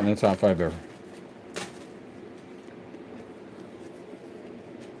 Pedro's not in the top 5 ever.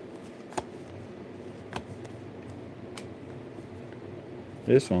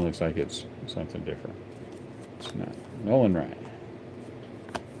 This one looks like it's something different. It's not. Nolan Ryan.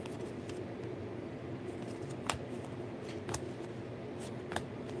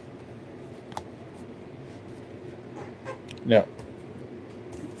 No.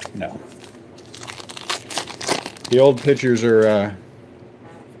 No. The old pitchers are,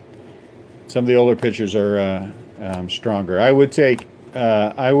 some of the older pitchers are stronger. I would take,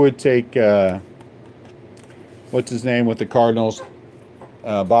 what's his name with the Cardinals?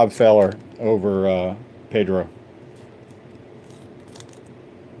 Bob Feller over Pedro.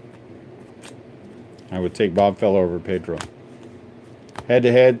 I would take Bob Feller over Pedro. Head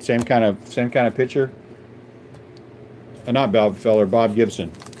to head, same kind of pitcher. Not Bob Feller, Bob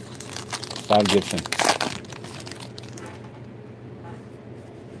Gibson. Bob Gibson.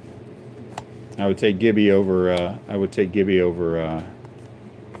 I would take Gibby over.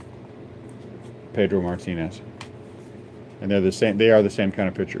 Pedro Martinez. And they're the same. They are the same kind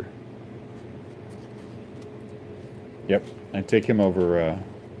of pitcher. Yep, I'd take him over.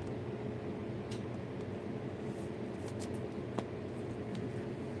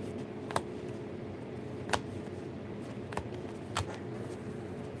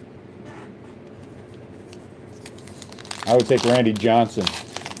 I would take Randy Johnson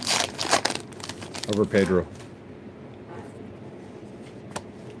over Pedro.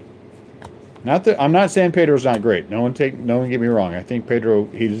 Not that I'm not saying Pedro's not great. No one get me wrong. I think Pedro,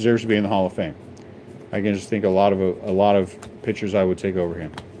 he deserves to be in the Hall of Fame. I can just think a lot of pitchers I would take over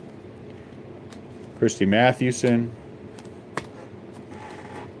him. Christy Mathewson,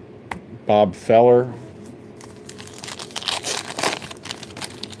 Bob Feller.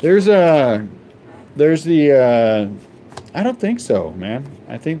 There's the I don't think so, man.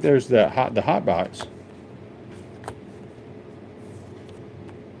 I think there's the hot box.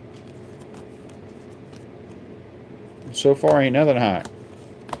 So far, ain't nothing hot.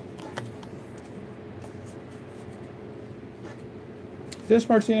 This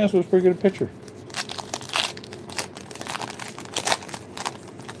Martinez was a pretty good pitcher.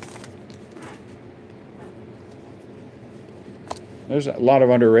 There's a lot of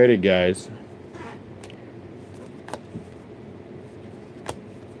underrated guys.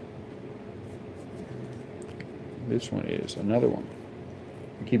 This one is another one.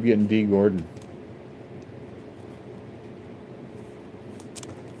 I keep getting D. Gordon.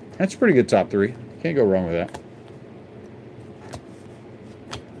 That's a pretty good top 3. Can't go wrong with that.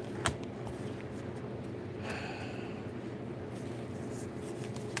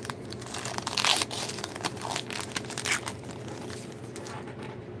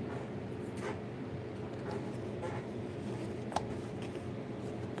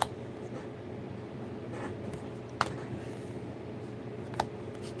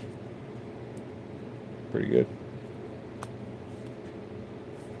 pretty good.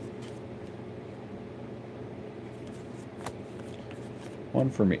 One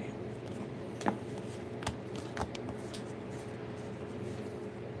for me.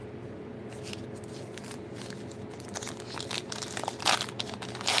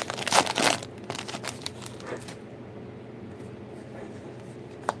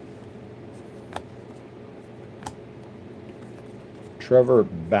 Trevor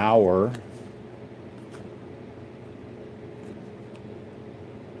Bauer,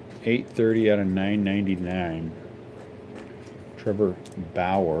 830 out of 999. Trevor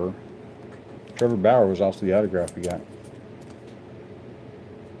Bauer. Trevor Bauer was also the autograph we got.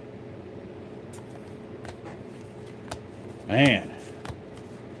 Man,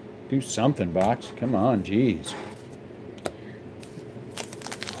 do something, box. Come on, jeez.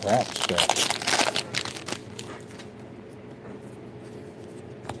 Crap stuff.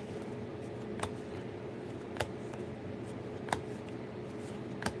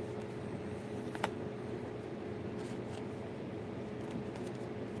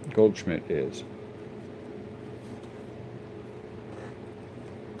 Goldschmidt is.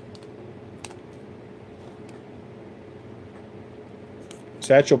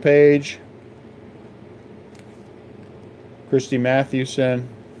 Satchel Paige. Christy Mathewson.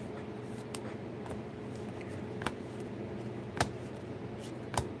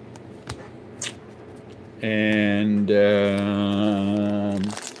 And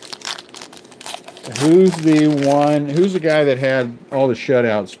who's the guy that had all the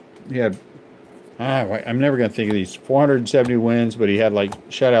shutouts? He had, I'm never going to think of these. 470 wins, but he had like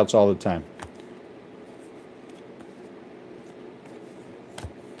shutouts all the time.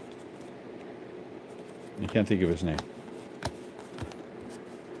 I can't think of his name.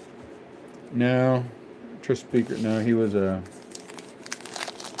 No. Tris Speaker. No, he was a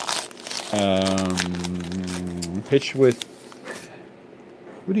pitched with,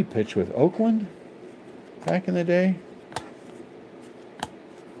 who did he pitch with? Oakland back in the day?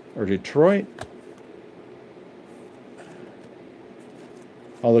 Or Detroit?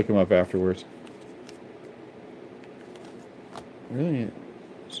 I'll look him up afterwards. Really?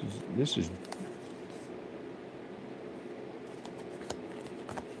 This is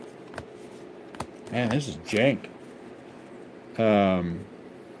man, this is jank. Let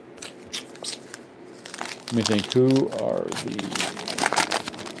me think, who are the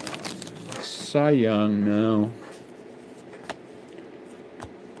Cy Young? No.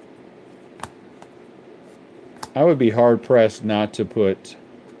 I would be hard pressed not to put,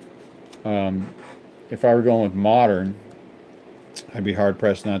 if I were going with modern, I'd be hard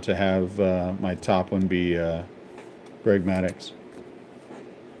pressed not to have my top one be Greg Maddux.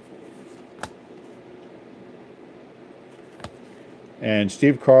 And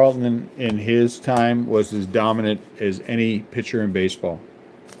Steve Carlton in his time was as dominant as any pitcher in baseball.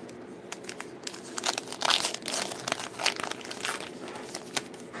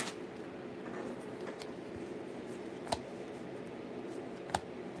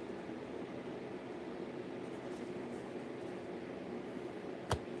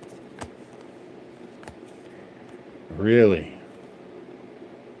 Really?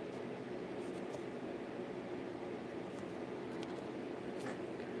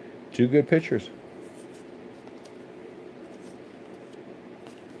 Two good pitchers.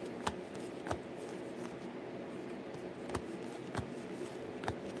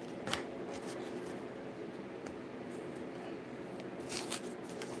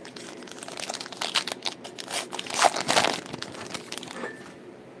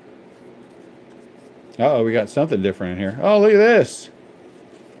 Uh-oh, we got something different in here. Oh, look at this.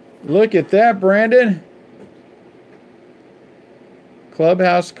 Look at that, Brandon.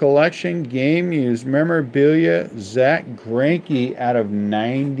 Clubhouse Collection Game Used Memorabilia, Zach Greinke out of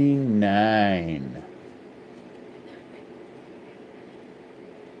 99.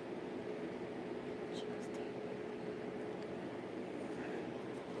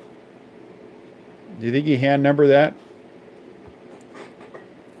 Do you think he hand numbered that?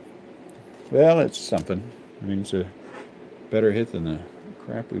 Well, it's something. I mean, it's a better hit than the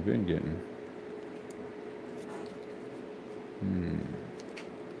crap we've been getting.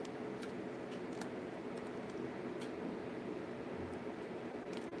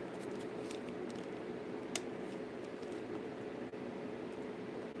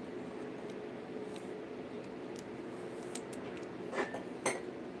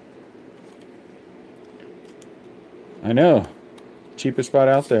 I know. Cheapest spot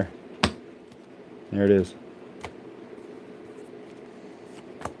out there. There it is.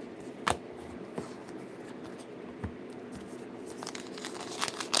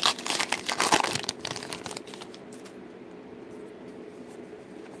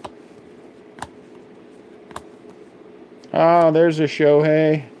 Oh, there's a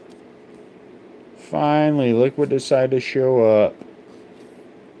Shohei. Finally, look what decided to show up.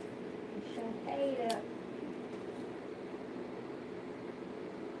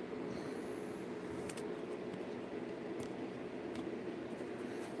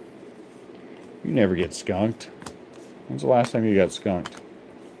 You never get skunked. When's the last time you got skunked?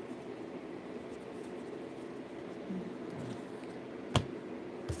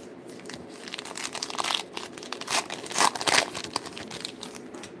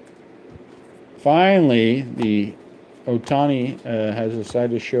 Finally, the Ohtani has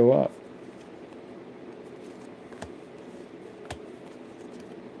decided to show up.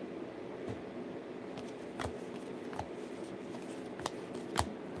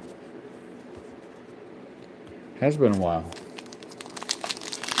 Has been a while.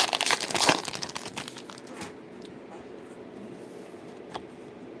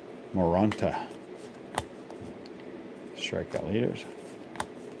 Moranta. Strikeout leaders.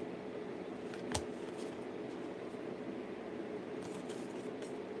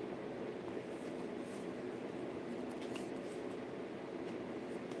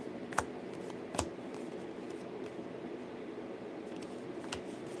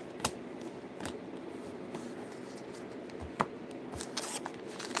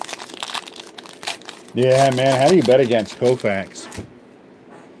 Yeah, man. How do you bet against Koufax?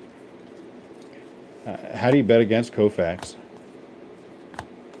 How do you bet against Koufax?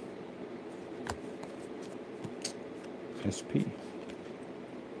 SP.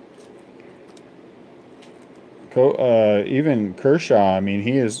 Even Kershaw. I mean,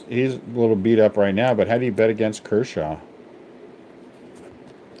 he's a little beat up right now. But how do you bet against Kershaw?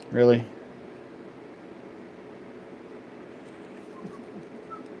 Really?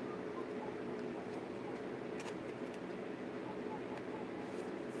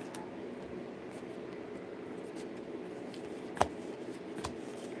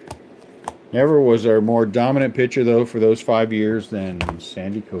 Never was there a more dominant pitcher, though, for those 5 years than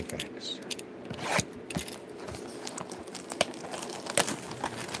Sandy Koufax.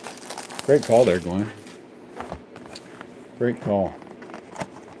 Great call there, Glenn. Great call.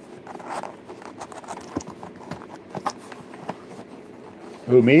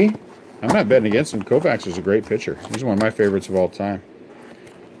 Who, me? I'm not betting against him. Koufax is a great pitcher. He's one of my favorites of all time.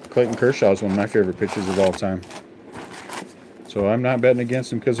 Clayton Kershaw is one of my favorite pitchers of all time. So I'm not betting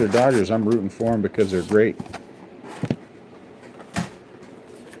against them because they're Dodgers. I'm rooting for them because they're great.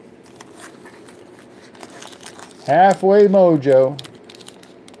 Halfway mojo.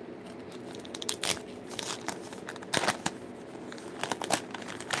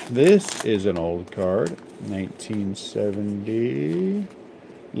 This is an old card. 1970.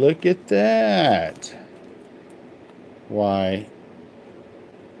 Look at that. Why?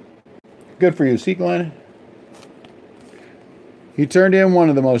 Good for you. See, Glenn? He turned in one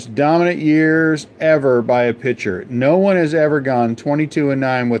of the most dominant years ever by a pitcher. No one has ever gone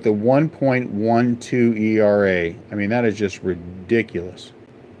 22-9 with a 1.12 ERA. I mean, that is just ridiculous.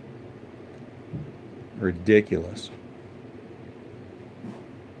 Ridiculous.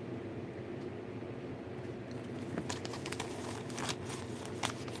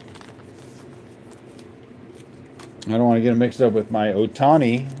 I don't want to get it mixed up with my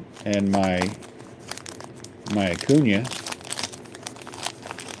Ohtani and my Acuna.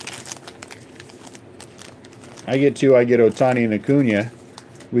 I get two, I get Ohtani and Acuna.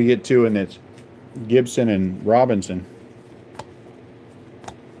 We get two, and it's Gibson and Robinson.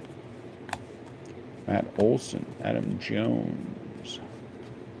 Matt Olson, Adam Jones.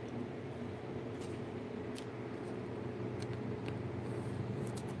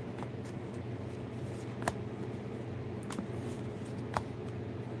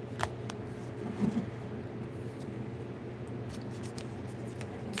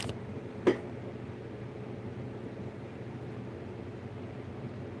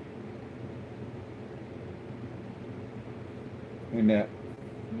 And that.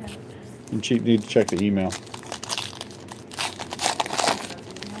 Yeah. You need to check the email.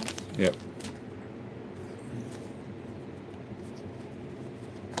 Yep.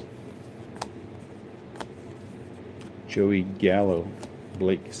 Joey Gallo,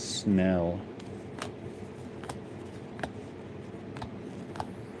 Blake Snell.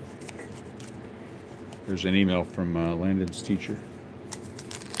 There's an email from Landon's teacher.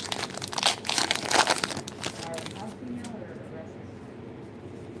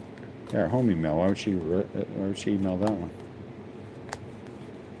 Yeah, our home email. Why would she email that one?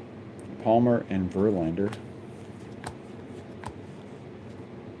 Palmer and Verlander.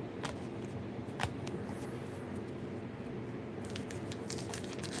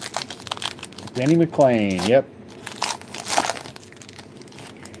 Denny McClain. Yep.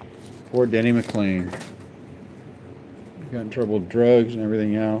 Poor Denny McLean. Got in trouble with drugs and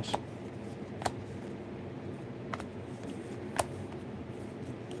everything else.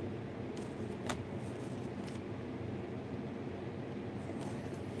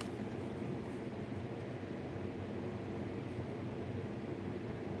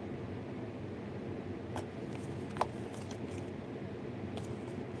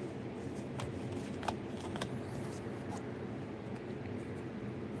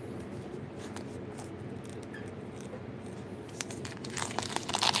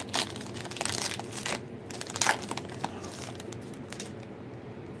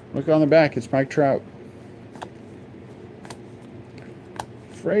 Look on the back, it's Mike Trout.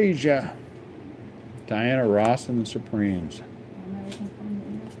 Frazier. Diana Ross and the Supremes.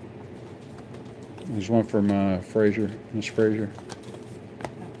 There's one from Frazier, Miss Frazier.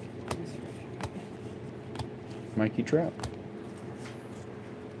 Mikey Trout.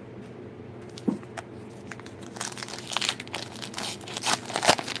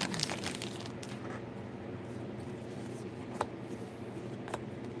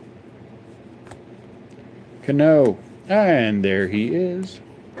 Cano. And there he is.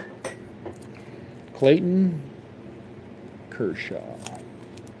 Clayton Kershaw.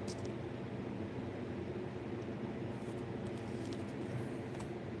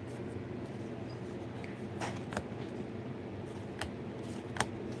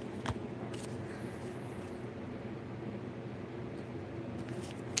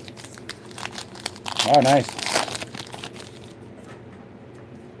 Oh, nice.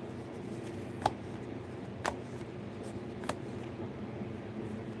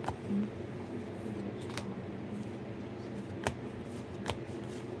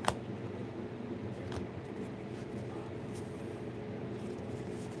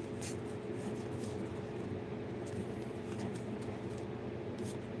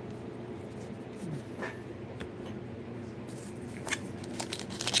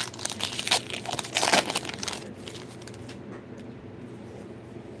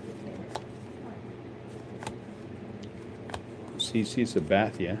 CC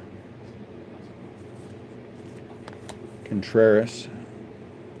Sabathia. Contreras.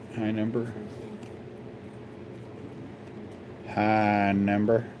 High number. High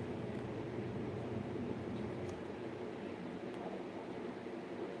number.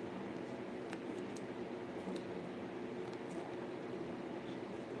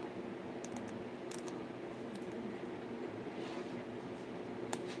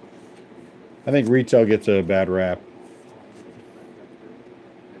 I think retail gets a bad rap.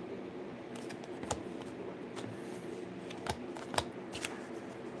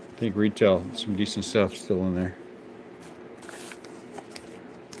 I think retail, some decent stuff still in there.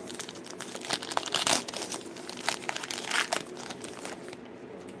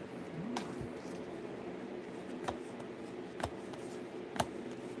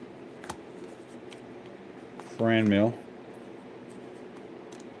 Fran Mill.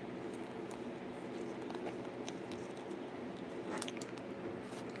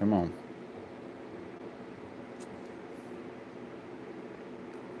 Come on.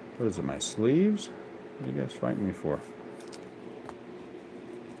 What is it, my sleeves? What are you guys fighting me for?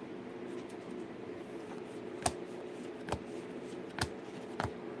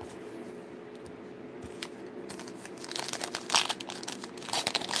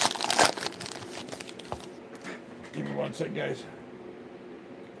 Give me one sec, guys.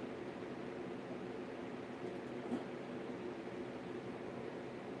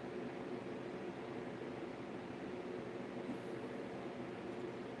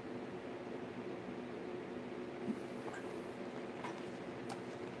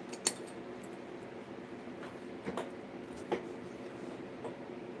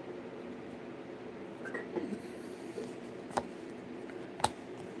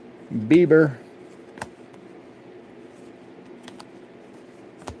 Bieber.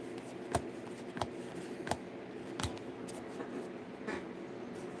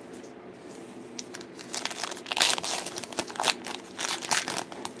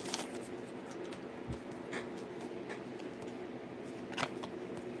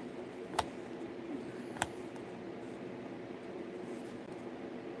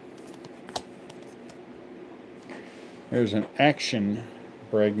 There's an action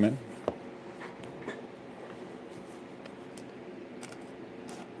Bregman.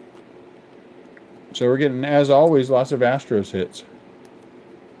 So we're getting, as always, lots of Astros hits.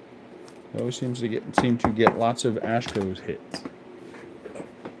 Always seem to get lots of Astros hits.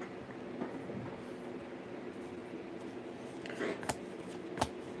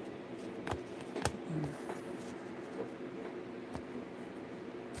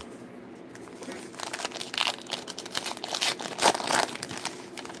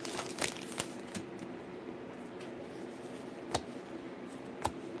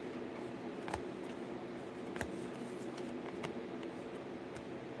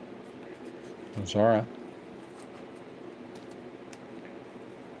 Zara.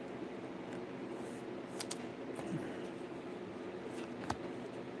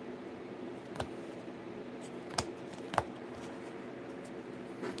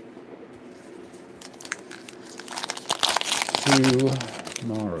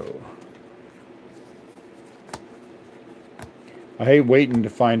 Tomorrow. I hate waiting to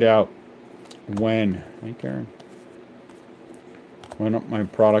find out when. Hey, Karen. When my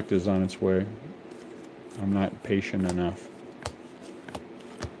product is on its way. I'm not patient enough.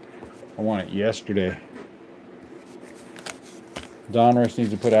 I want it yesterday. Donruss needs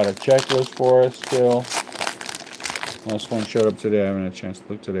to put out a checklist for us still. Last one showed up today. I haven't had a chance to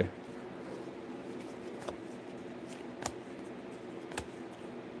look today.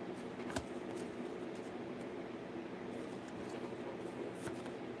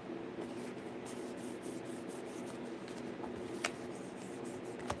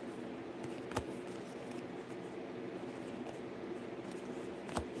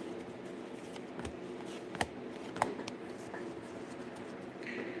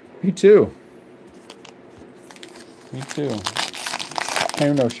 Me too. Me too. I don't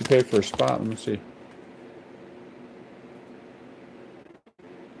even know if she paid for a spot. Let me see.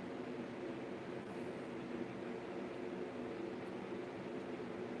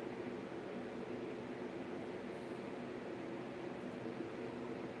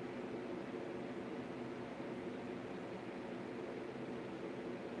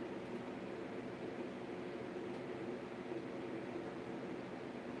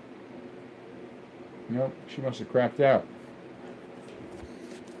 Nope, she must have crapped out.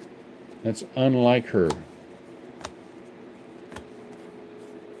 That's unlike her.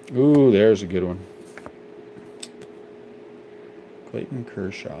 Ooh, there's a good one. Clayton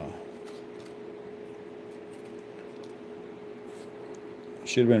Kershaw.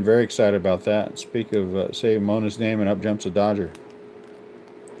 Should have been very excited about that. Speak of say Mona's name and up jumps a Dodger.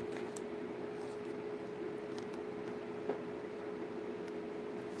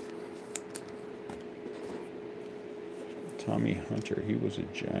 Tommy Hunter, he was a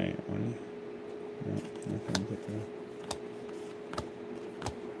giant, wasn't he? No, nothing like that.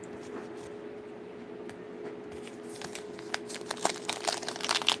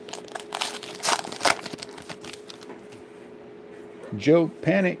 Joe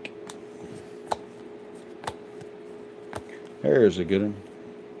Panic. There's a good one.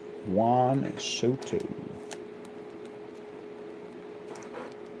 Juan Soto.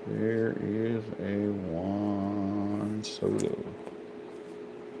 There is a Juan Soto.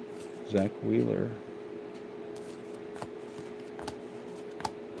 Zach Wheeler.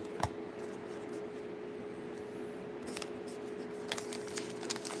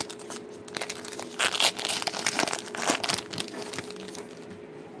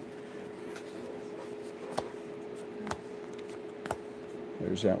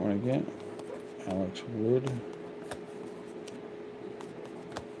 There's that one again. Alex Wood.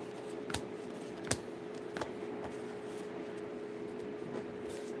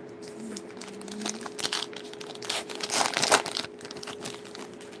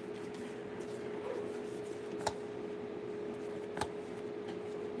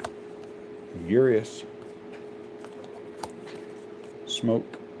 Urias.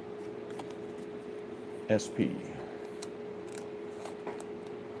 Smoke. SP.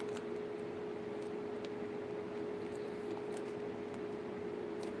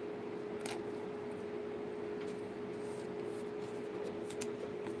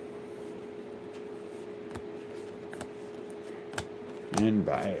 And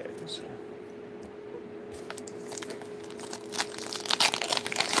Baez.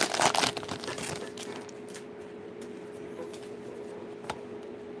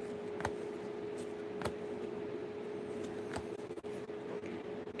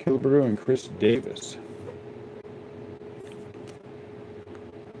 Kilbrew and Chris Davis.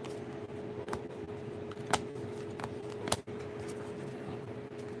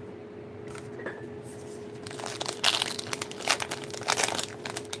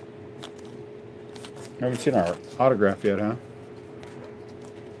 Haven't seen our autograph yet, huh?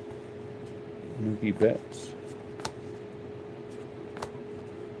 Mookie Betts.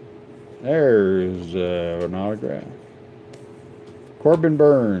 There's an autograph. Corbin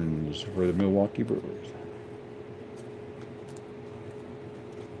Burns for the Milwaukee Brewers.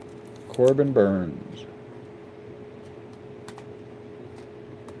 Corbin Burns.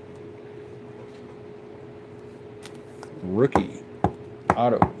 Rookie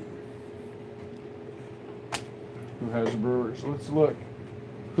auto. Who has the Brewers? Let's look.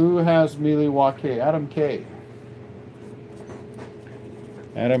 Who has Milwaukee? Adam K.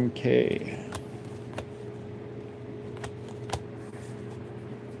 Adam K.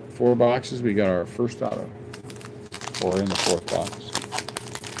 4 boxes. We got our first auto. Or in the 4th box.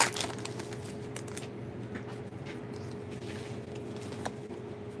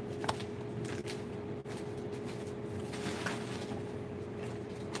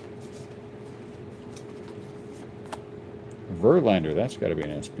 Verlander, that's got to be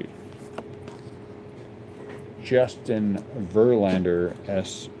an SP. Justin Verlander,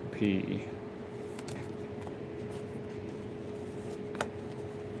 SP.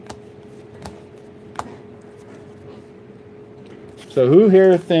 So who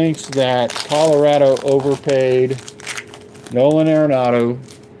here thinks that Colorado overpaid Nolan Arenado,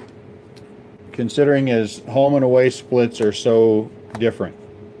 considering his home and away splits are so different?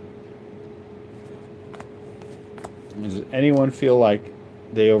 Does anyone feel like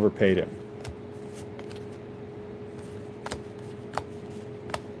they overpaid him?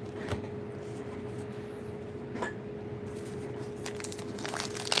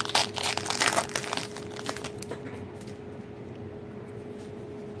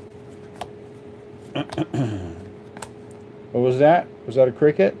 What was that? Was that a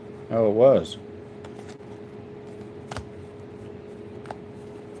cricket? Oh, it was.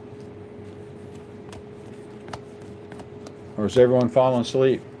 Or is everyone falling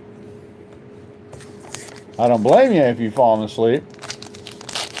asleep? I don't blame you if you've fallen asleep.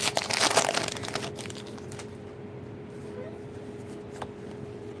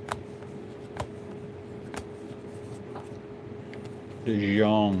 De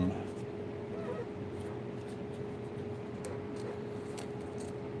Jong.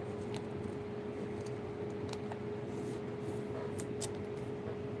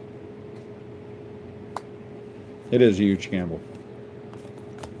 It is a huge gamble.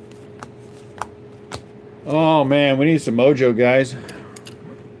 Oh man, we need some mojo, guys.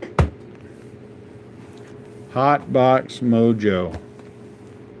 Hot box mojo.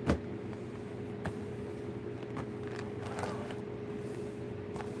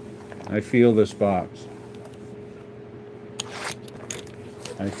 I feel this box.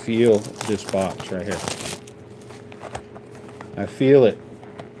 I feel this box right here. I feel it.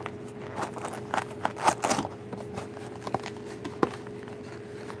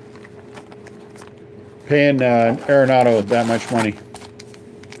 Paying Arenado that much money.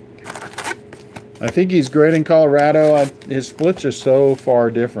 I think he's great in Colorado. His splits are so far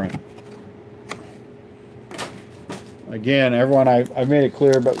different. Again, everyone, I've made it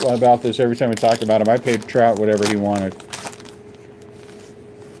clear about this every time we talk about him. I paid Trout whatever he wanted.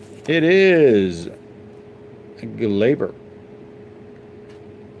 It is Glaber.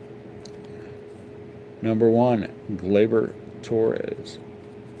 Number 1, Glaber Torres.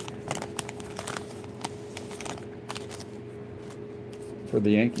 For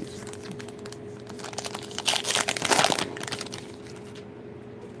the Yankees.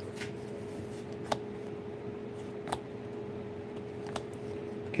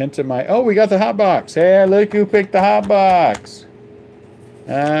 Kenta, oh, we got the hot box. Hey, look who picked the hot box.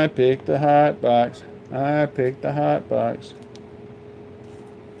 I picked the hot box. I picked the hot box.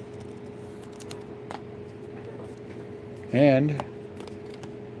 And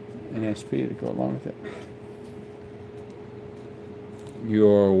an SP to go along with it.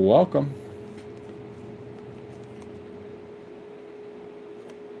 You're welcome.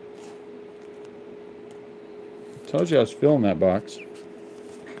 Told you I was feeling that box.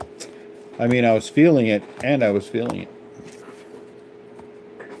 I mean, I was feeling it, and I was feeling it.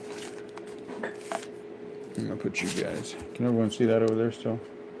 I'm gonna put you guys. Can everyone see that over there still?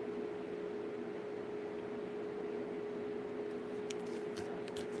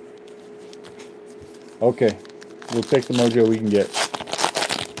 Okay, we'll take the mojo we can get.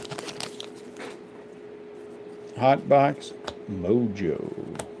 Hot box mojo.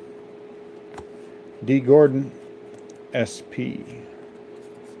 D. Gordon, SP.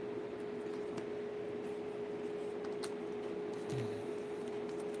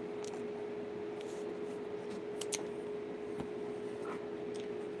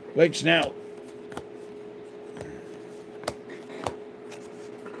 Blake Snell.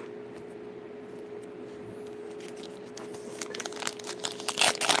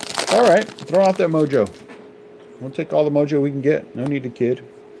 All right, throw out that mojo. We'll take all the mojo we can get. No need to kid.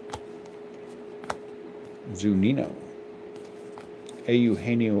 Zunino.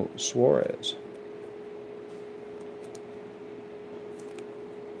 Eugenio Suarez.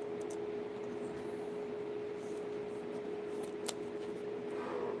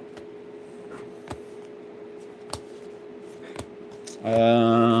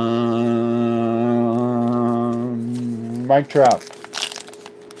 Mike Trout.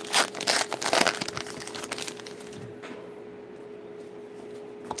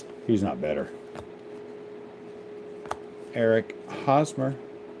 Who's not better? Eric Hosmer.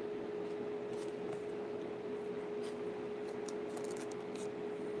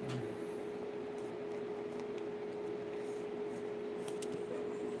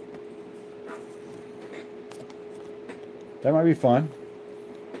 That might be fun.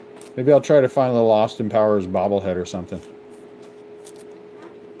 Maybe I'll try to find a little Austin Powers bobblehead or something.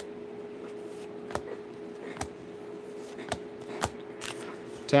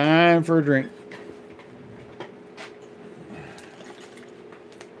 Time for a drink.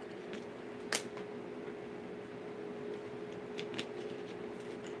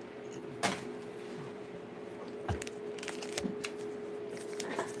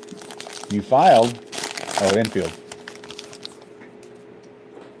 You filed. Oh, infield.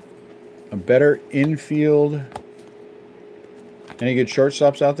 A better infield. Any good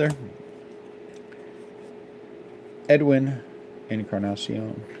shortstops out there? Edwin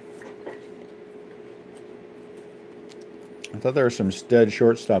Encarnacion. I thought there were some stud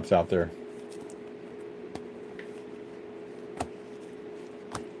shortstops out there.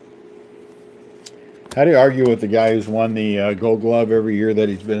 How do you argue with the guy who's won the Gold Glove every year that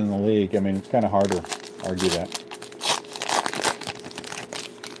he's been in the league? I mean, it's kind of hard to argue that.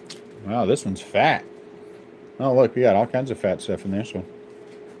 Wow, this one's fat. Oh, look, we got all kinds of fat stuff in this one.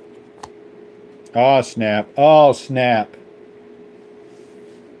 Oh, snap. Oh, snap.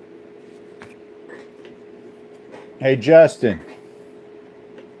 Hey, Justin.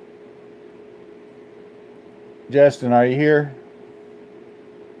 Justin, are you here?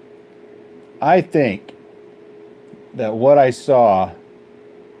 I think that what I saw,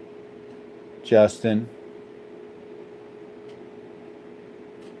 Justin,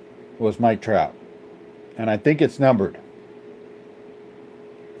 was Mike Trout. And I think it's numbered.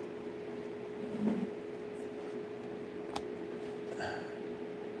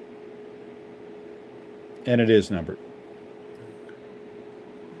 And it is numbered.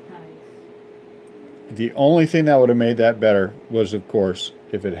 Nice. The only thing that would have made that better was, of course,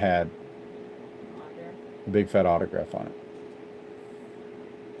 if it had a big fat autograph on it.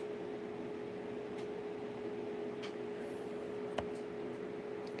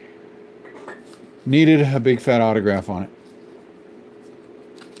 Needed a big fat autograph on it.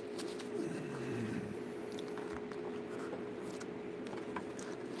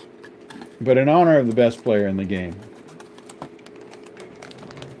 But in honor of the best player in the game.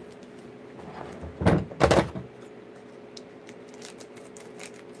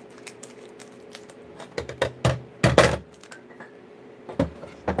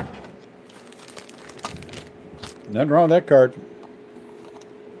 Nothing wrong with that card.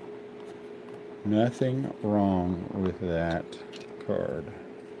 Nothing wrong with that card.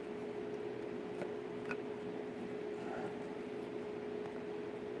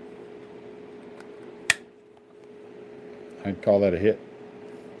 I'd call that a hit.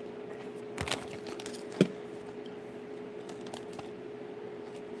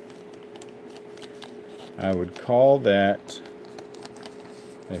 I would call that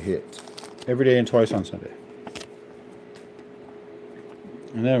a hit. Every day and twice on Sunday.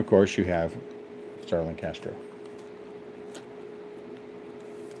 And then, of course, you have Starlin Castro.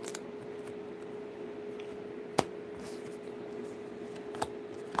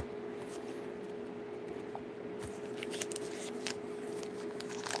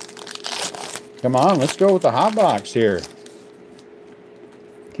 Come on, let's go with the hot box here.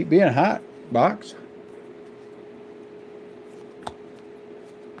 Keep being a hot box.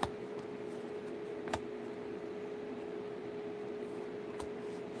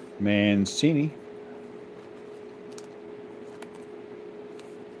 Mancini.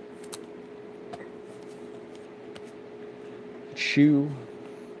 Chu.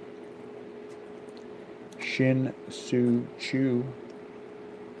 Shin Su Chu.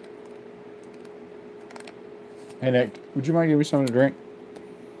 Hey, Nick, would you mind giving me something to drink?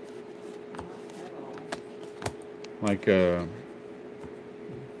 Like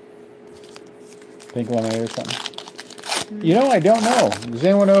pink lemonade or something? You know, I don't know. Does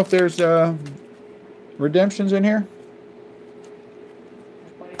anyone know if there's redemptions in here?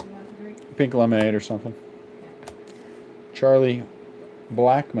 What do you want to drink? Pink lemonade or something. Charlie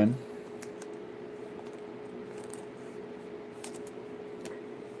Blackmon.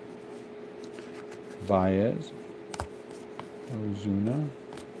 Baez. Ozuna.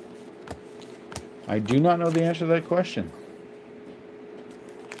 I do not know the answer to that question.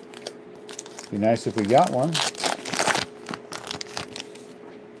 Be nice if we got one.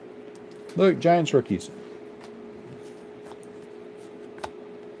 Look, Giants rookies.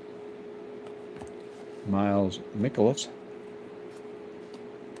 Miles Mikolas.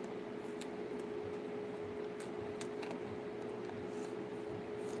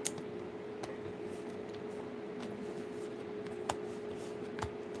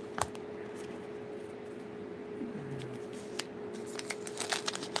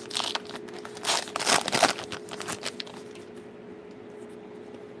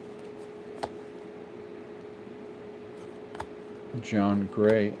 John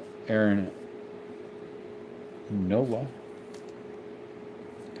Gray, Aaron Nola.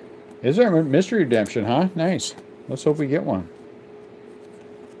 Is there a mystery redemption, huh? Nice. Let's hope we get one.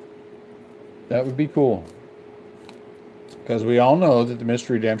 That would be cool. Because we all know that the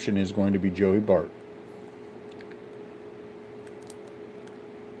mystery redemption is going to be Joey Bart.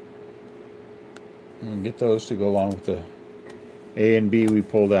 And get those to go along with the A and B we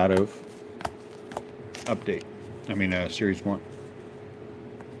pulled out of update. I mean, Series 1.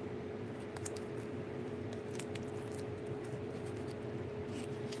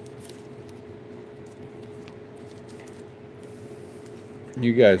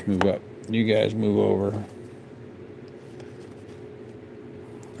 You guys move up. You guys move over.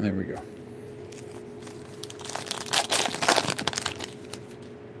 There we go.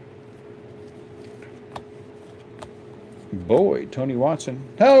 Boy, Tony Watson.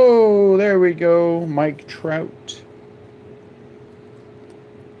 Oh, there we go. Mike Trout.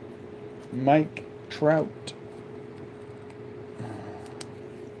 Mike Trout.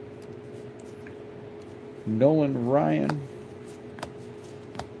 Nolan Ryan.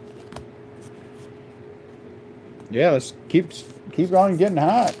 Yeah, let's keep on getting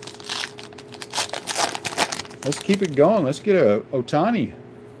hot. Let's keep it going. Let's get a Ohtani.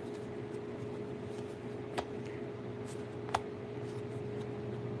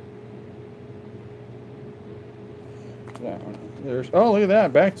 There's, oh, look at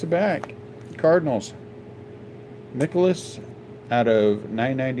that, back to back. Cardinals. Nicholas out of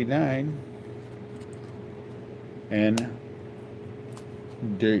 $9.99. And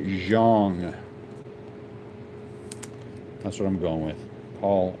De Jong. That's what I'm going with.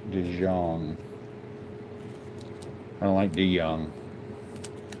 Paul De Jong. I don't like De Jong.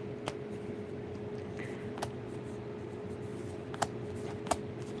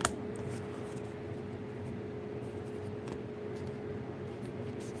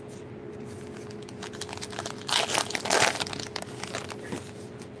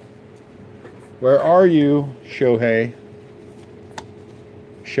 Where are you, Shohei?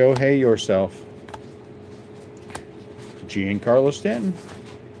 Shohei yourself. Giancarlo Stanton.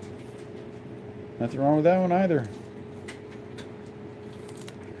 Nothing wrong with that one either.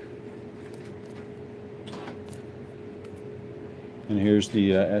 And here's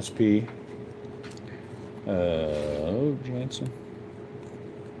the SP. Oh, Jansen.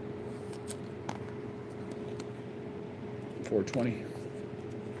 420.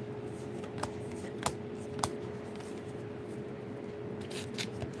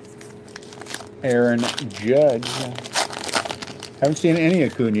 Aaron Judge. Haven't seen any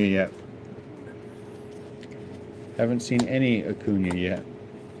Acuna yet. Haven't seen any Acuna yet.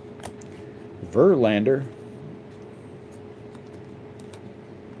 Verlander.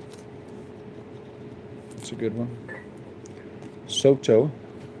 That's a good one. Soto.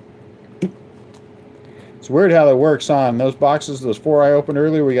 It's weird how that works on those boxes, those 4 I opened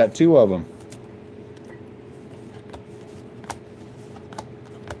earlier. We got 2 of them.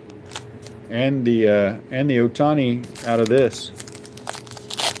 And the Ohtani out of this.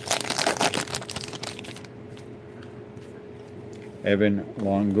 Evan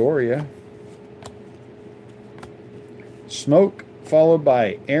Longoria. Smoke followed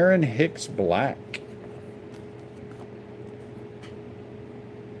by Aaron Hicks Black.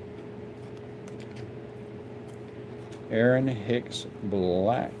 Aaron Hicks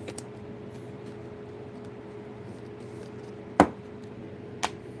Black.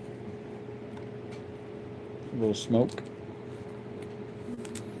 A little smoke.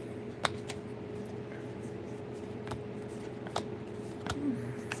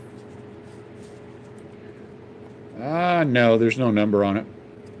 No, there's no number on it.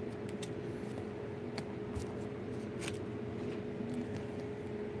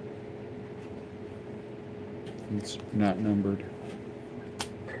 It's not numbered.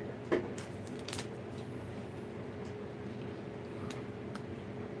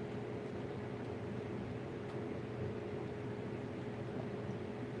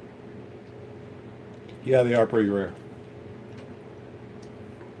 Yeah, they are pretty rare.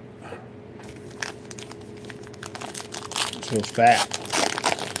 So it's fat.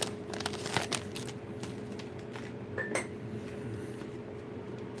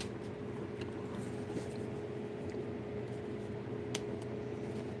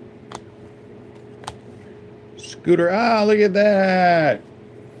 Scooter, look at that.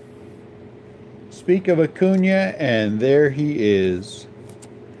 Speak of Acuna, and there he is.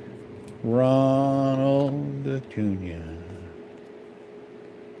 Ronald Acuna.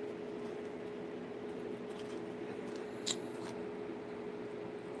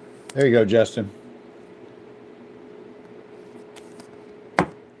 There you go, Justin.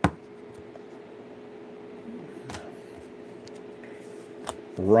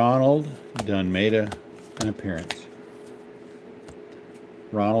 Ronald done made an appearance.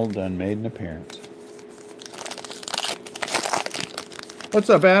 Ronald done made an appearance. What's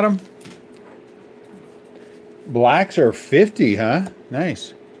up, Adam? Blacks are 50, huh?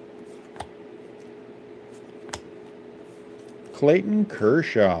 Nice. Clayton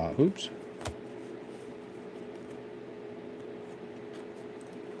Kershaw. Oops.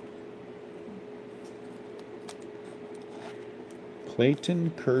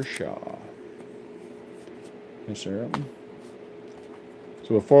 Clayton Kershaw. Yes, sir. So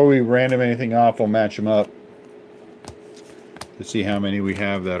before we random anything off, I'll match them up to see how many we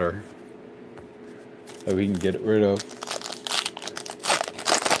have that we can get rid of.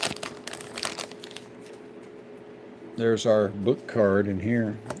 There's our book card in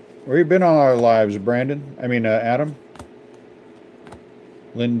here. Where you been all our lives, Brandon? I mean, Adam.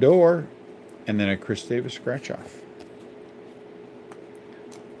 Lindor, and then a Chris Davis scratch off.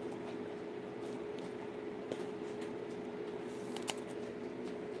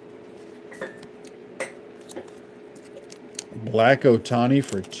 Black Ohtani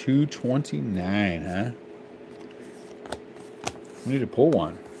for $229, huh? We need to pull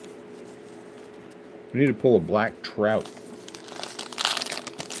one. We need to pull a black Trout.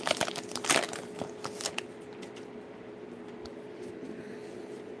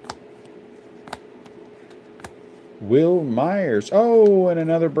 Will Myers. Oh, and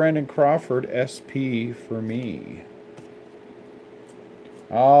another Brandon Crawford SP for me.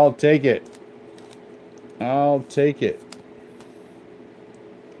 I'll take it. I'll take it.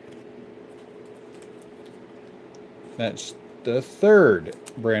 That's the third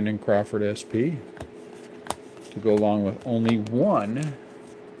Brandon Crawford SP to go along with only one.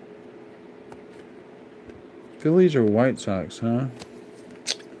 Phillies or White Sox, huh?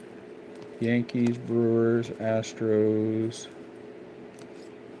 Yankees, Brewers, Astros,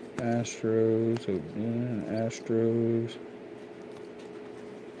 Astros,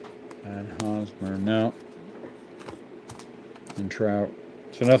 and Hosmer. No. And Trout.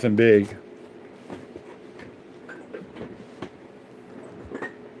 So nothing big.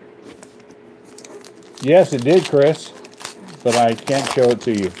 Yes, it did, Chris, but I can't show it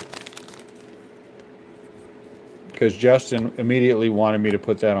to you because Justin immediately wanted me to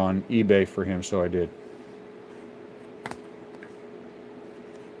put that on eBay for him, so I did.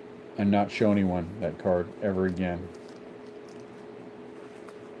 And not show anyone that card ever again.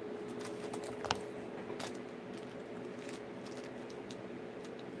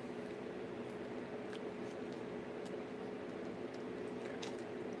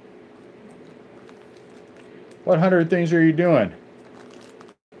 What 100 things are you doing?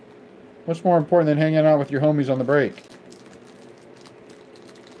 What's more important than hanging out with your homies on the break?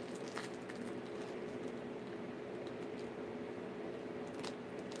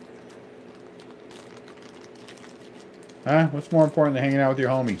 Huh? What's more important than hanging out with your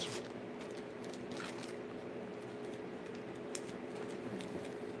homies?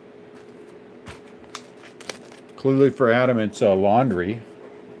 Clearly for Adam, it's laundry.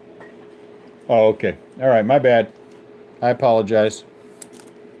 Oh, okay. All right, my bad. I apologize.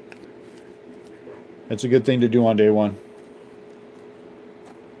 It's a good thing to do on day one.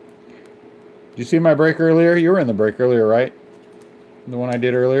 Did you see my break earlier? You were in the break earlier, right? The one I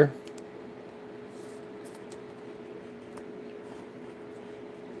did earlier?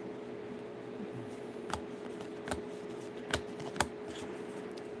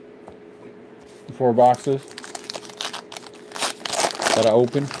 The 4 boxes that I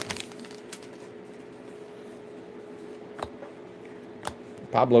opened.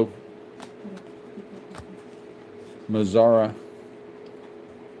 Pablo. Mazzara.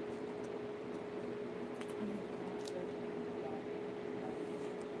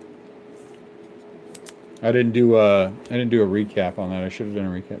 I didn't do a recap on that. I should have done a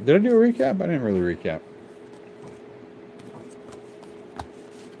recap. Did I do a recap? I didn't really recap.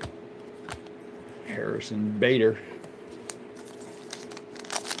 Harrison Bader.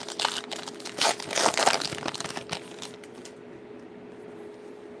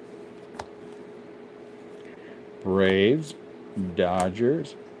 Braves,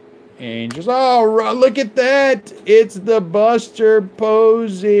 Dodgers, Angels. Oh, look at that! It's the Buster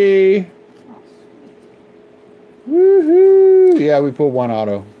Posey. Woohoo! Yeah, we pulled one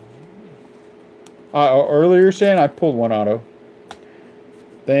auto. Earlier saying I pulled one auto.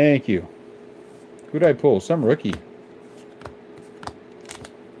 Thank you. Who did I pull? Some rookie.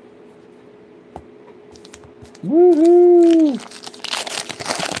 Woohoo!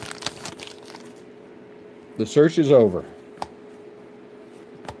 The search is over.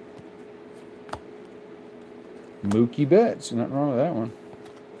 Mookie Betts. Nothing wrong with that one.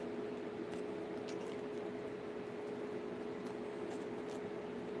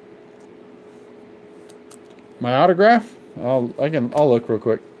 My autograph? I'll look real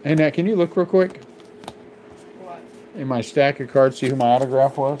quick. Hey Nat, can you look real quick? What? In my stack of cards, see who my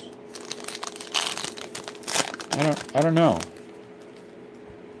autograph was? I don't know.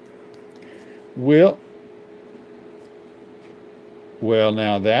 Well,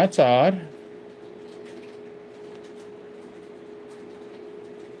 now that's odd.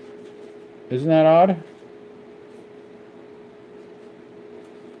 Isn't that odd?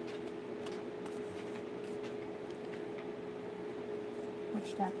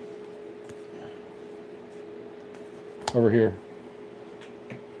 Which deck? Over here.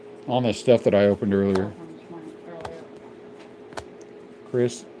 On the stuff that I opened earlier.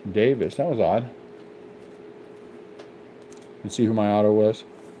 Chris Davis. That was odd. Let's see who my auto was.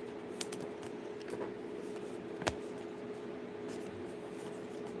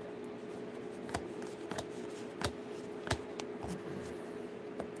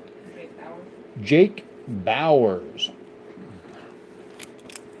 Jake Bowers.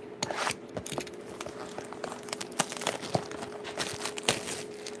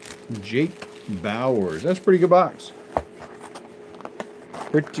 Jake Bowers. That's a pretty good box.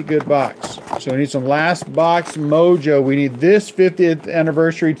 Pretty good box. So we need some last box mojo. We need this 50th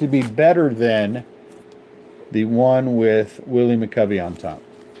anniversary to be better than the one with Willie McCovey on top.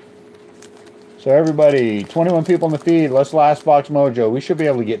 So everybody, 21 people in the feed. Let's last box mojo. We should be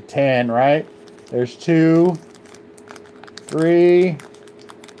able to get 10, right? There's 2, 3.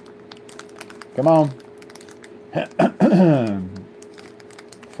 Come on.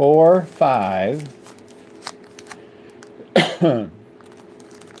 4, 5.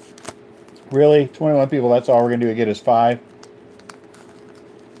 Really? 21 people, that's all we're going to do to get us 5?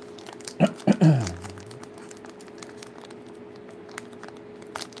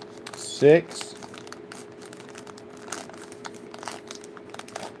 Six.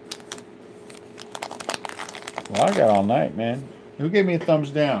 Well, I got all night, man. Who gave me a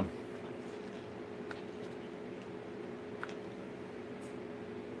thumbs down?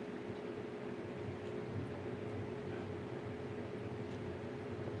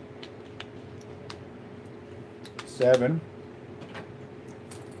 Seven.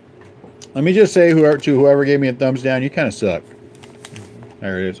 Let me just say, whoever gave me a thumbs down, you kind of suck.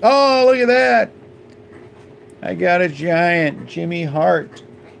 There it is. Oh, look at that! I got a giant Jimmy Hart.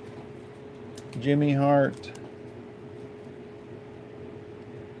 Jimmy Hart.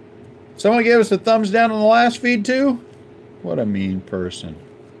 Someone gave us a thumbs down on the last feed too? What a mean person.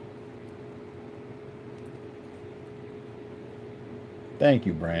 Thank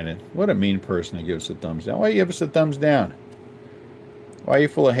you, Brandon. What a mean person to give us a thumbs down. Why you give us a thumbs down? Why are you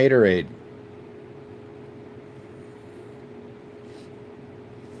full of haterade?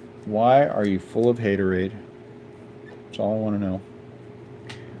 Why are you full of haterade? That's all I want to know.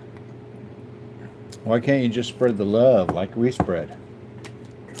 Why can't you just spread the love like we spread?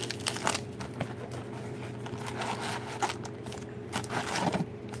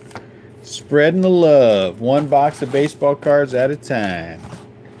 Spreading the love, one box of baseball cards at a time.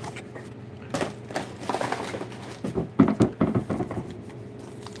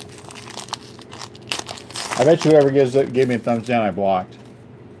 I bet you whoever gave me a thumbs down, I blocked.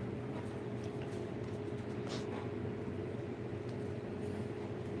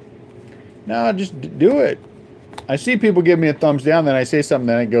 No, just do it. I see people give me a thumbs down, then I say something,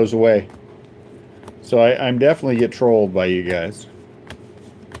 then it goes away. So I'm definitely get trolled by you guys.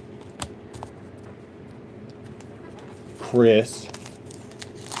 Chris.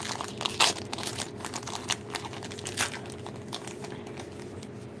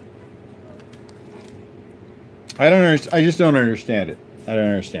 I just don't understand it. I don't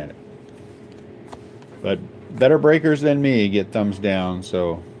understand it. But better breakers than me get thumbs down,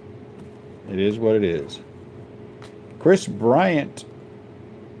 so it is what it is. Chris Bryant.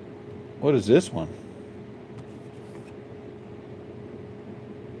 What is this one?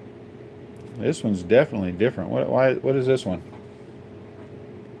 This one's definitely different. What is this one?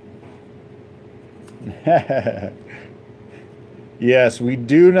 Yes, we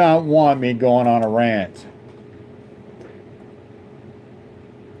do not want me going on a rant.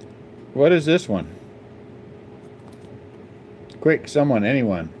 What is this one? Quick, someone,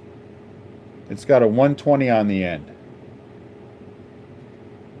 anyone. It's got a 120 on the end.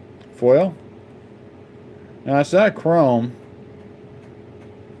 Foil? No, it's not chrome.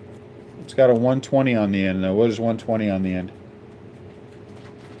 It's got a 120 on the end, though. What is 120 on the end?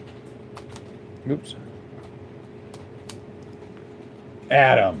 Oops.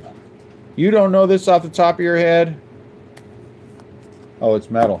 Adam. You don't know this off the top of your head? Oh, it's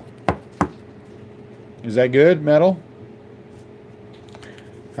metal. Is that good, metal?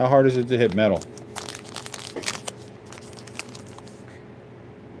 How hard is it to hit metal?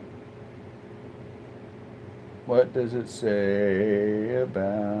 What does it say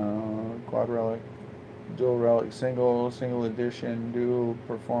about quad relic, dual relic, single edition, dual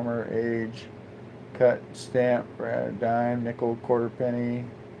performer, age, cut, stamp, dime, nickel, quarter penny.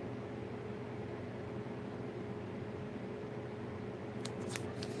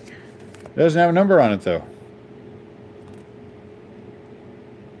 It doesn't have a number on it though.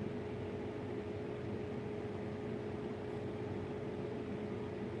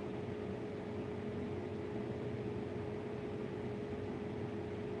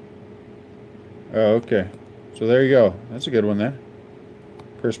 Oh, okay. So there you go. That's a good one then.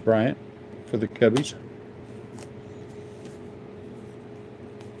 Chris Bryant for the Cubbies.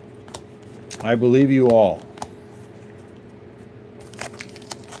 I believe you all.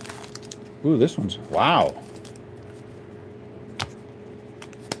 Ooh, this one's, wow.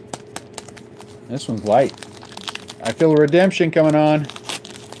 This one's light. I feel a redemption coming on.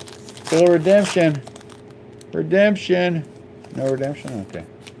 Feel a redemption. Redemption. No redemption? Okay.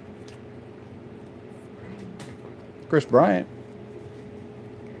 Chris Bryant.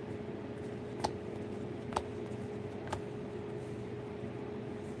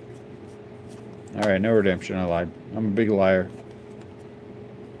 All right, no redemption. I lied. I'm a big liar.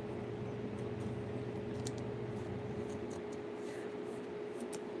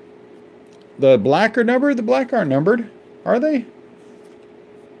 The black are numbered? The black aren't numbered. Are they?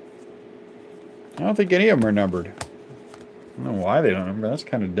 I don't think any of them are numbered. I don't know why they don't number. That's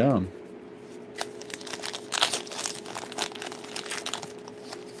kind of dumb.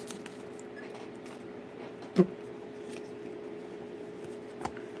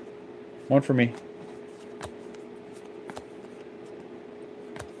 One for me.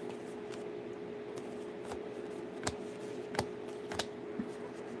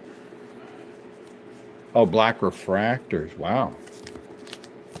 Oh, black refractors. Wow.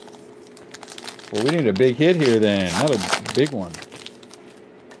 Well, we need a big hit here then. Not a big one.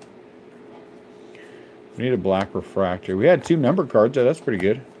 We need a black refractor. We had 2 number cards. That's pretty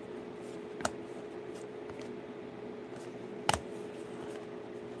good.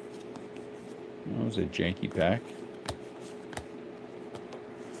 That was a janky pack.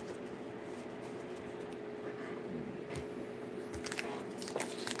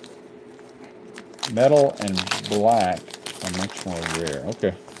 Metal and black are much more rare.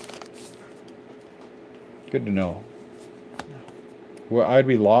 Okay. Good to know. Well, I'd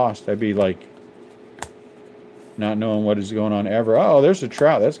be lost. I'd be like not knowing what is going on ever. Oh, there's a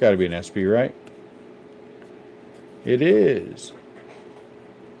Trout. That's got to be an SP, right? It is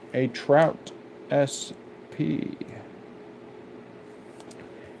a Trout SP.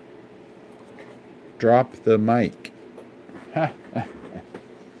 Drop the mic. Ha.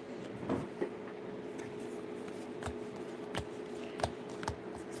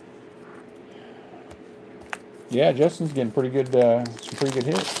 Yeah, Justin's getting pretty good, some pretty good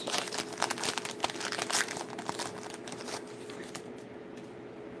hits.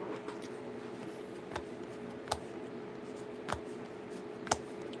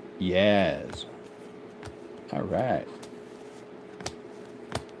 Yes. All right.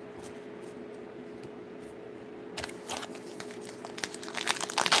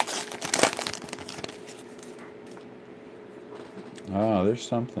 Oh, there's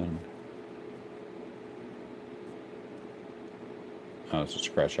something. Oh, it's a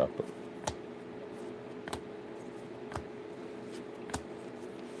scratch off.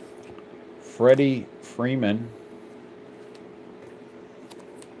 Freddie Freeman.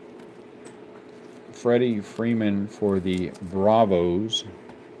 Freddie Freeman for the Bravos.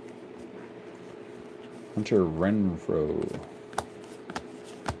 Hunter Renfroe.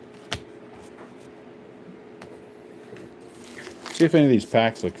 See if any of these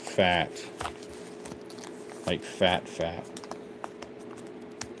packs look fat. Like fat.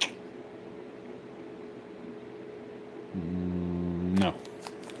 No.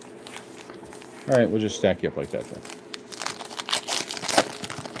 All right, we'll just stack you up like that then.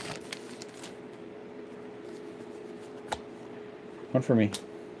 One for me.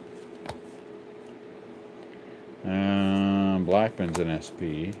 Blackman's an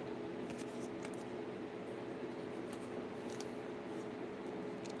SP.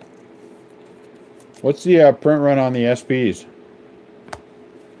 What's the print run on the SPs?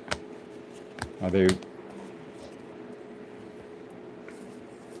 Are they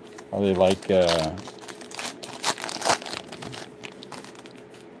like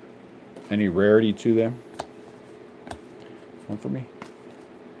any rarity to them? One for me.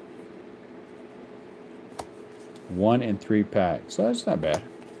 1 in 3 packs. So that's not bad.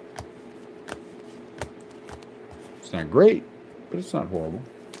 It's not great, but it's not horrible.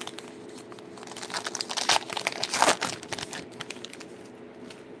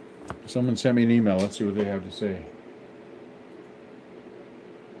 Someone sent me an email. Let's see what they have to say.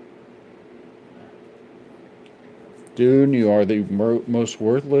 Dude, you are the most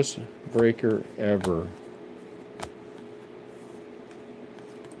worthless breaker ever.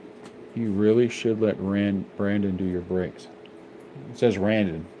 You really should let Brandon do your breaks. It says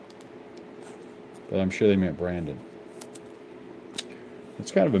Randon, but I'm sure they meant Brandon.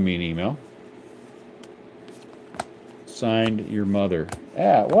 It's kind of a mean email. Signed, your mother.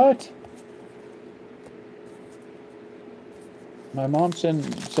 Ah, what? My mom's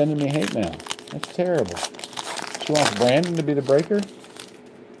sending me hate mail. That's terrible. She wants Brandon to be the breaker?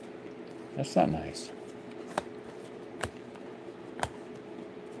 That's not nice.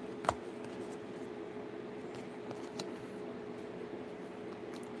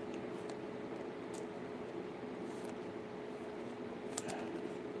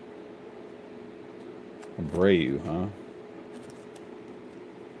 Bray you, huh?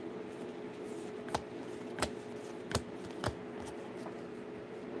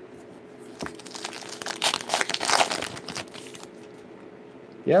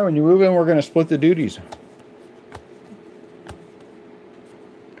 Yeah, when you move in, we're going to split the duties.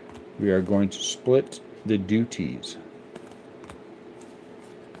 We are going to split the duties.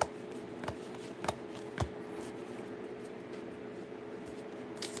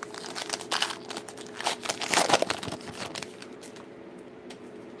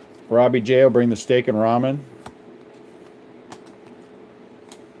 Robbie J will bring the steak and ramen.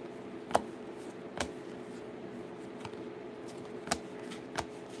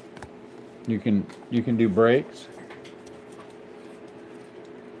 You can do breaks.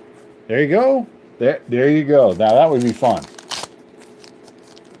 There you go. There you go. Now that would be fun.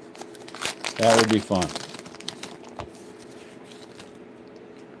 That would be fun.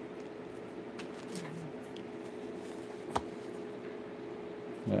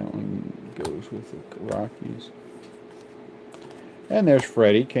 That one goes with the Rockies. And there's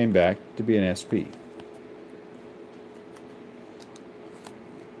Freddie, came back to be an SP.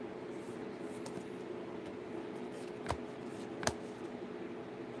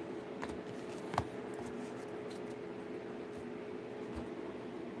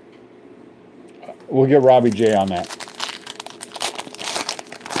 We'll get Robbie J on that.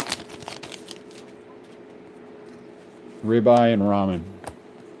 Ribeye and ramen.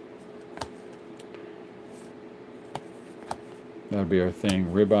 That'll be our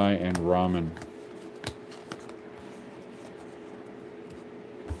thing. Ribeye and ramen.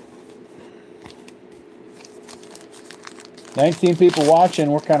 "19 people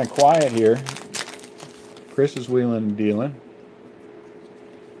watching. We're kind of quiet here. Chris is wheeling and dealing.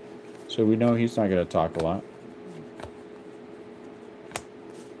 So we know he's not going to talk a lot.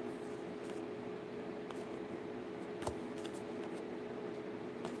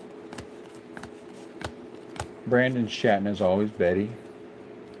 Brandon's chatting as always. Betty,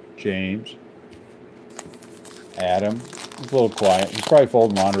 James, Adam. He's a little quiet. He's probably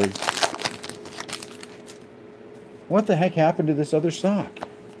folding laundry. What the heck happened to this other sock?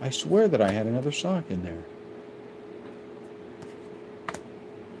 I swear that I had another sock in there.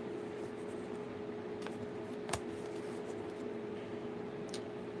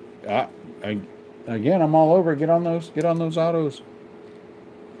 Again, I'm all over. Get on those autos.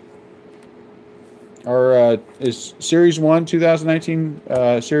 Or is Series 1,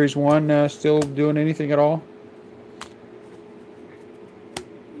 2019 Series 1 still doing anything at all?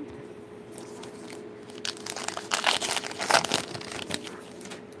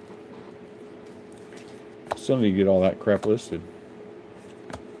 Still need to get all that crap listed.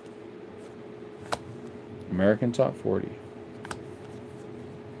 American Top 40.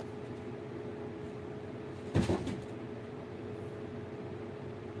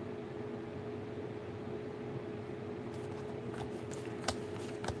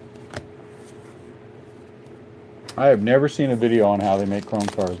 I have never seen a video on how they make chrome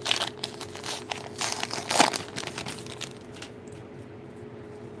cards.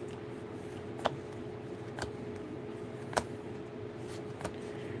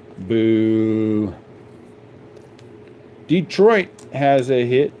 Boo. Detroit has a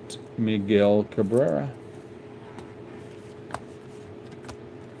hit. Miguel Cabrera.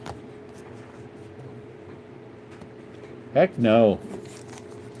 Heck no.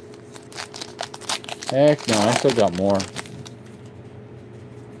 Heck no, I still got more.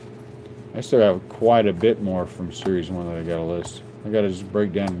 I still have quite a bit more from Series 1 that I got to list. I got to just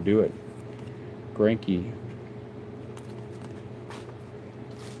break down and do it. Granky.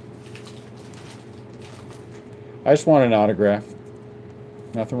 I just want an autograph.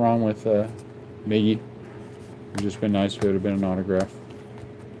 Nothing wrong with Miggy. It'd just been nice if it would have been an autograph.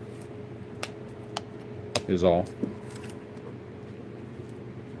 is all.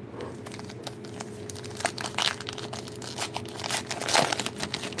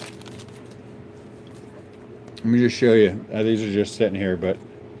 Let me just show you. These are just sitting here, but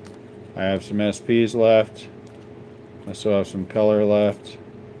I have some SPs left. I still have some color left.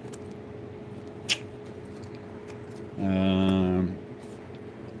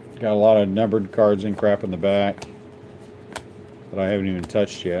 Got a lot of numbered cards and crap in the back that I haven't even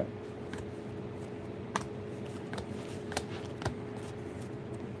touched yet.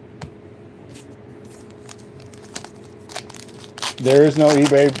 There is no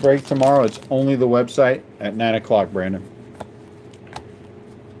eBay break tomorrow. It's only the website at 9 o'clock, Brandon.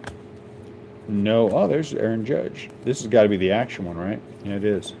 No. Oh, there's Aaron Judge. This has got to be the action one, right? Yeah, it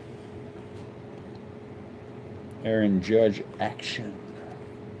is. Aaron Judge action.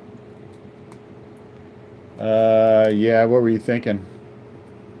 Yeah, what were you thinking?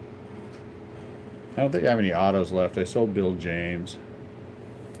 I don't think I have any autos left. I sold Bill James.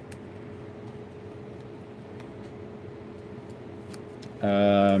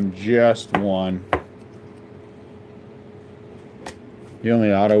 Just one. The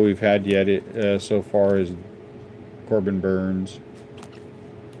only auto we've had yet so far is Corbin Burns.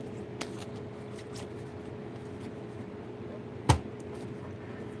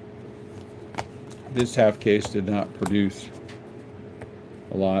 This half case did not produce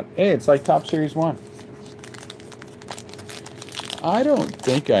a lot. Hey, it's like Top Series 1. I don't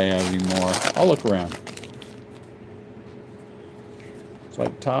think I have any more. I'll look around. It's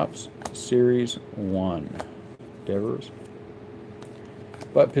like Topps Series 1. Devers.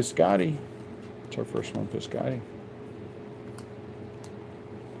 But Piscotty. It's our first one, Piscotty.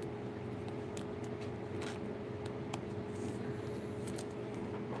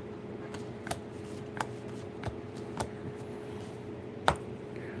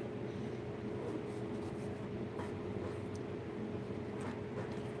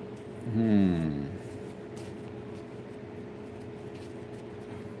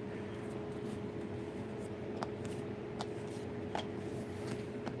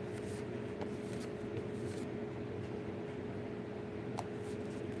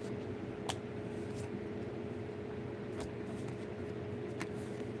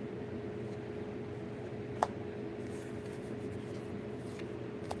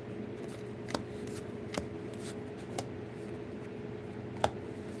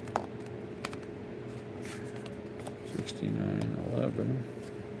 $69, $11,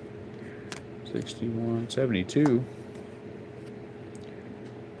 $61, $72,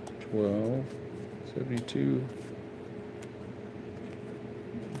 $12, $72,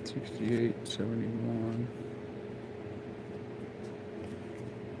 $68, $71,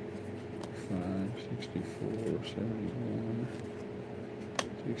 $5, $64, $71,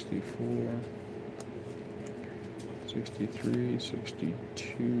 $64, $63,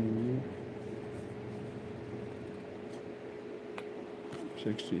 $62,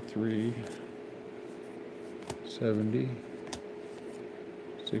 63, 70,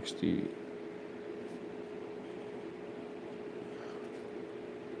 60,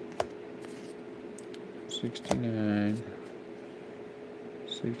 69,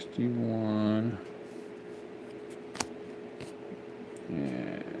 61,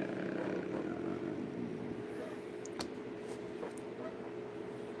 and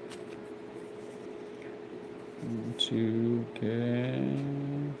 2, okay,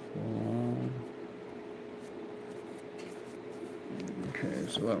 4. Okay,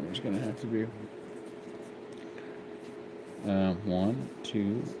 so that one's going to have to be 1,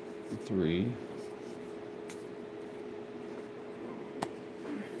 2, 3.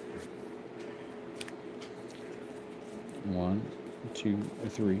 1, 2,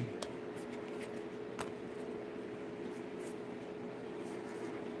 3.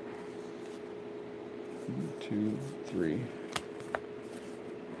 2, 3.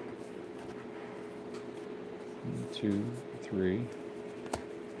 2, 3.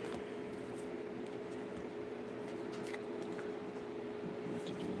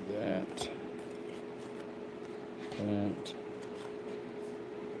 To do that.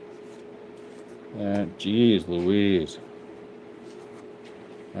 That. Geez, Louise.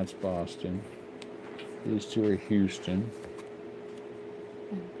 That's Boston. These two are Houston.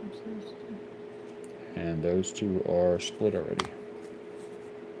 And those two are split already.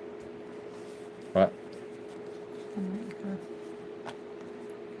 What?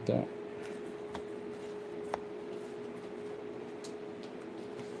 That.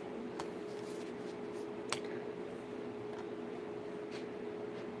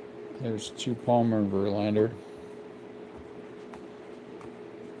 There's 2 Palmer and Verlander.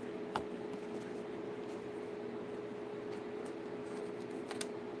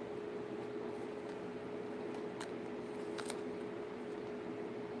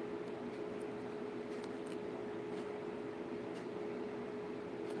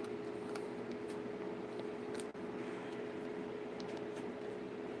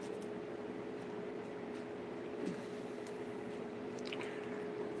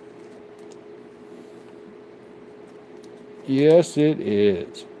 Yes, it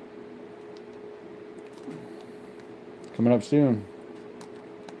is. Coming up soon.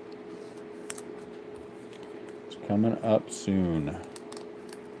 It's coming up soon.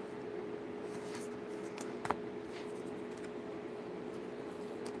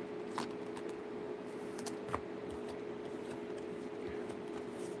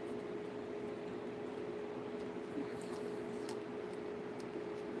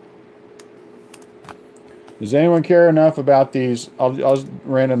 Does anyone care enough about these? I'll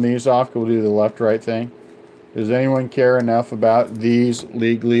random these off. We'll do the left-right thing. Does anyone care enough about these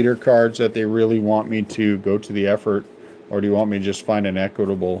league leader cards that they really want me to go to the effort, or do you want me to just find an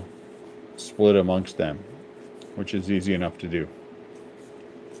equitable split amongst them, which is easy enough to do?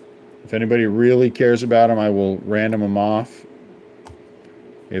 If anybody really cares about them, I will random them off.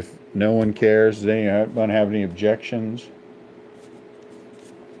 If no one cares, does anyone have any objections?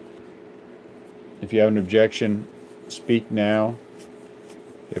 If you have an objection, speak now.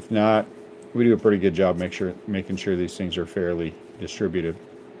 If not, we do a pretty good job making sure these things are fairly distributed.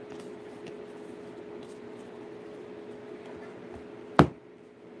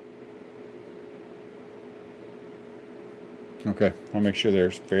 Okay, I'll make sure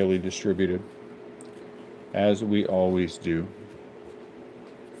they're fairly distributed, as we always do.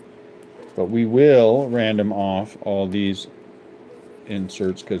 But we will random off all these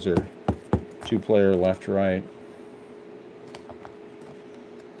inserts because they're two-player left-right.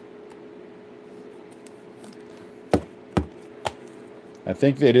 I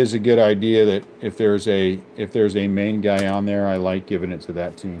think that is a good idea that if there's a main guy on there, I like giving it to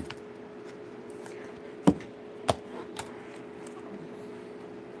that team.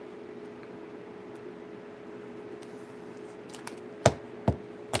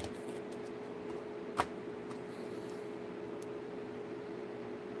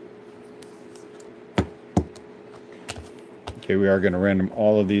 Okay, we are going to random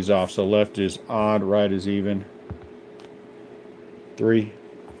all of these off. So left is odd, right is even. 3.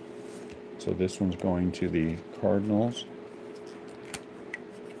 So this one's going to the Cardinals.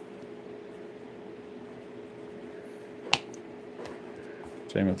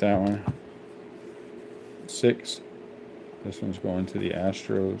 Same with that one. 6. This one's going to the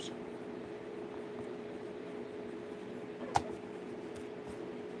Astros.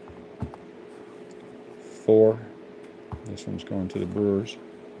 4. This one's going to the Brewers.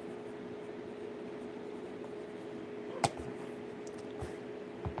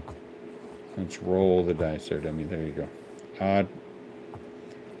 Let's roll the dice there, dummy. There you go. Odd.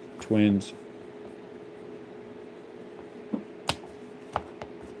 Twins.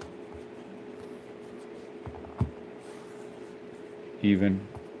 Even.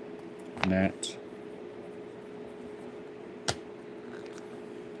 Nats.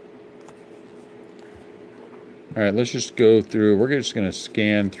 All right, let's just go through. We're just going to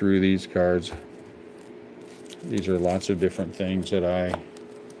scan through these cards. These are lots of different things that I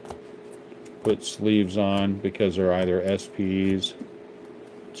put sleeves on because they're either SPs.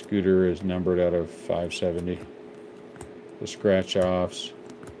 Scooter is numbered out of 570. The scratch offs.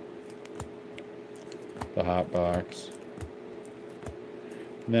 The hot box.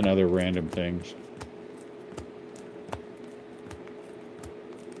 And then other random things.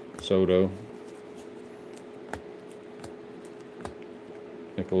 Soto.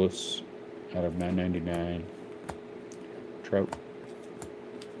 Nicholas out of 999. Trout.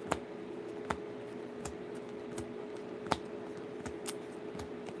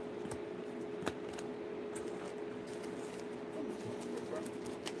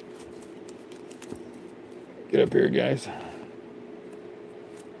 Get up here, guys.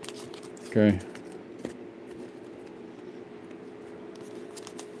 Okay.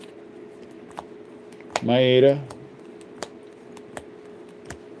 Maeda.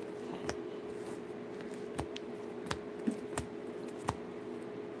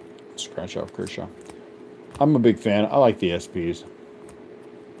 Scratch off Kershaw. I'm a big fan. I like the SPs.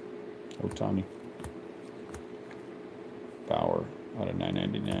 Otani. Bauer out of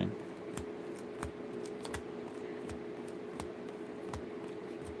 999.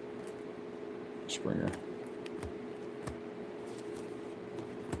 Springer.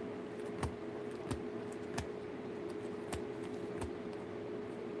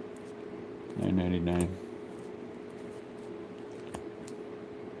 $9.99.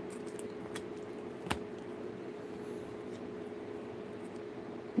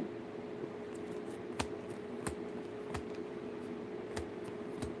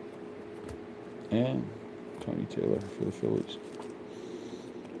 And Tony Taylor for the Phillies.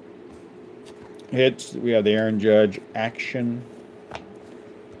 Hits, we have the Aaron Judge action.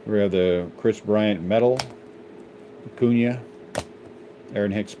 We have the Chris Bryant medal. Acuna,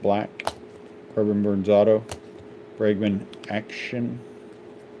 Aaron Hicks Black, Corbin Burns Auto, Bregman Action,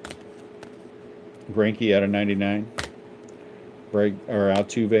 Greinke out of 99,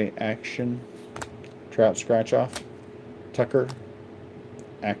 Altuve Action, Trout Scratch Off, Tucker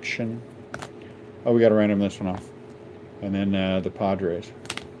Action. Oh, we got to random this one off. And then the Padres.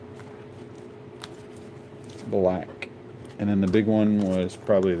 Black. And then the big one was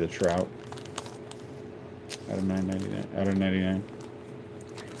probably the Trout. Out of 99.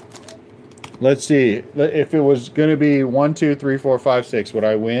 Let's see. If it was going to be 1, 2, 3, 4, 5, 6, would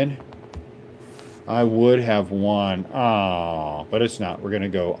I win? I would have won. Oh, but it's not. We're going to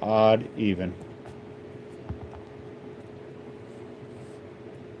go odd, even.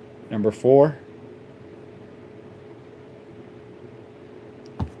 Number 4.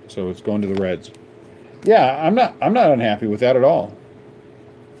 So it's going to the Reds. Yeah, I'm not unhappy with that at all.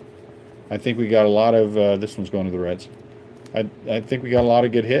 I think we got a lot of this one's going to the Reds. I think we got a lot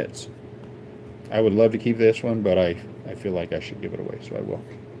of good hits. I would love to keep this one, but I feel like I should give it away, so I will.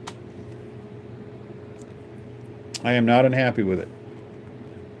 I am not unhappy with it.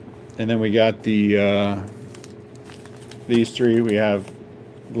 And then we got the these three. We have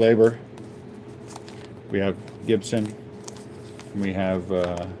Glaber, we have Gibson, and we have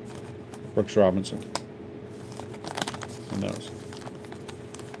Brooks Robinson. And those.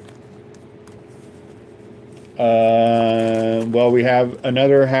 Well, we have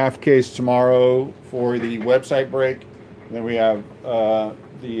another half case tomorrow for the website break. And then we have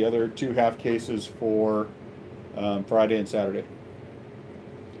the other 2 half cases for Friday and Saturday.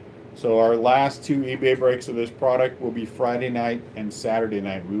 So our last 2 eBay breaks of this product will be Friday night and Saturday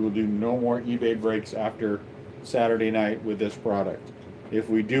night. We will do no more eBay breaks after Saturday night with this product. If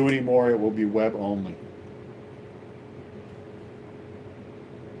we do any more, it will be web only.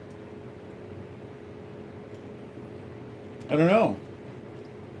 I don't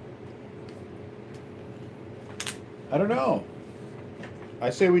know. I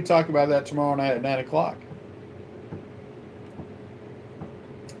say we talk about that tomorrow night at 9 o'clock.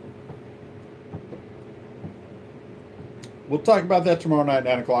 We'll talk about that tomorrow night at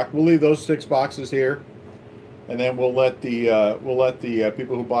 9 o'clock. We'll leave those 6 boxes here, and then we'll let the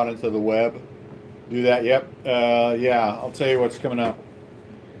people who bought into the web do that. Yep. Yeah. I'll tell you what's coming up,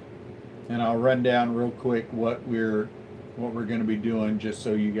 and I'll run down real quick what we're going to be doing, just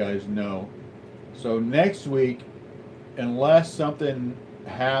so you guys know. So next week, unless something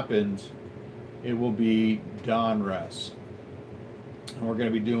happens, it will be Donruss. And we're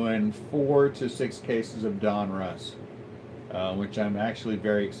going to be doing 4 to 6 cases of Donruss, which I'm actually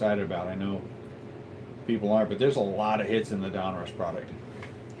very excited about. I know people aren't, but there's a lot of hits in the Donruss product.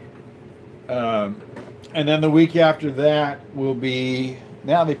 And then the week after that will be,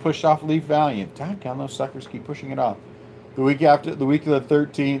 now they pushed off Leaf Valiant. Doggone, those suckers keep pushing it off. The week of the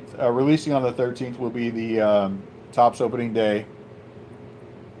 13th, releasing on the 13th, will be the Topps opening day,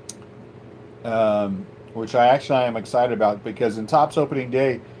 which I am excited about, because in Topps opening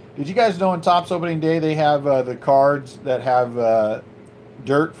day, did you guys know in Topps opening day they have the cards that have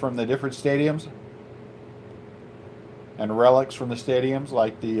dirt from the different stadiums and relics from the stadiums,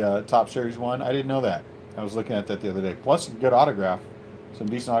 like the Topps Series 1? I didn't know that. I was looking at that the other day. Plus, some good autograph, some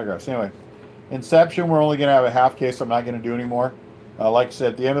decent autographs. Anyway. Inception, we're only going to have a half case. I'm not going to do anymore. Like I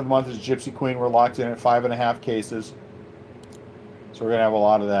said, at the end of the month is Gypsy Queen. We're locked in at 5.5 cases. So we're going to have a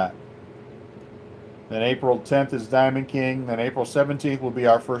lot of that. Then April 10th is Diamond King. Then April 17th will be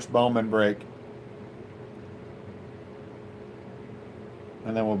our first Bowman break.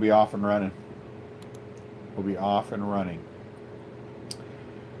 And then we'll be off and running.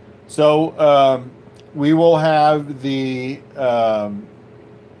 So we will have the...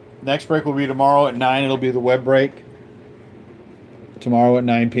 next break will be tomorrow at 9. It'll be the web break. Tomorrow at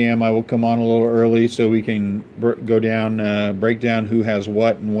 9 p.m. I will come on a little early so we can go down, break down who has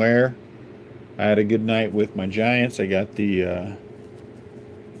what and where. I had a good night with my Giants. I got the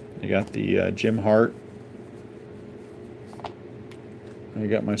Jim Hart. I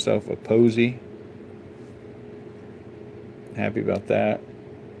got myself a Posey. Happy about that.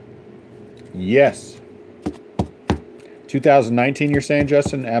 Yes. 2019, you're saying,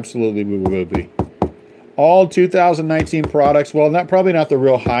 Justin? Absolutely, we will be. All 2019 products, well, probably not the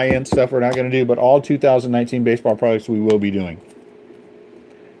real high-end stuff we're not going to do, but all 2019 baseball products we will be doing.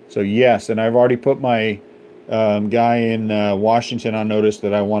 So, yes, and I've already put my guy in Washington on notice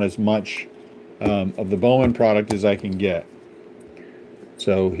that I want as much of the Bowman product as I can get.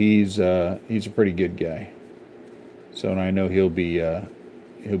 So, he's a pretty good guy. So, and I know he'll be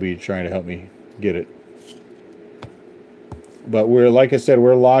trying to help me get it. But we're, like I said,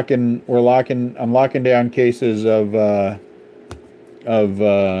 I'm locking down cases of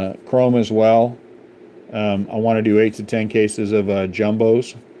chrome as well. I want to do 8 to 10 cases of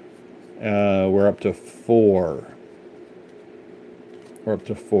jumbos. We're up to 4. We're up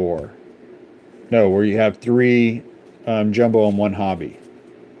to 4. No, where you have 3 jumbo and 1 hobby.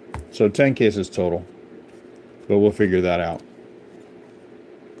 So 10 cases total. But we'll figure that out.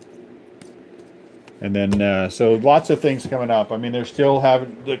 And then, so lots of things coming up. I mean, there's still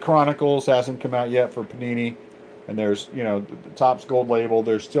the Chronicles hasn't come out yet for Panini. And there's, you know, the Topps Gold Label.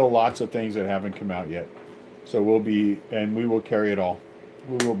 There's still lots of things that haven't come out yet. So we will carry it all.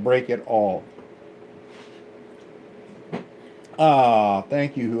 We will break it all. Ah,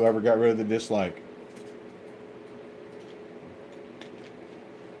 thank you, whoever got rid of the dislike.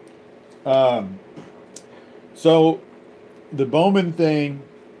 So the Bowman thing.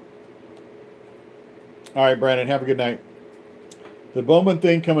 All right, Brandon, have a good night. The Bowman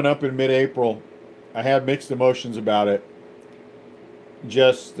thing coming up in mid-April, I have mixed emotions about it.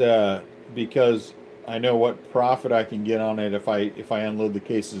 Just because I know what profit I can get on it if I unload the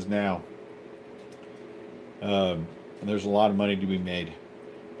cases now. And there's a lot of money to be made,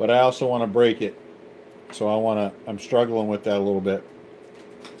 but I also want to break it, so I'm struggling with that a little bit.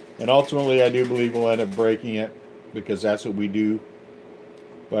 And ultimately, I do believe we'll end up breaking it because that's what we do.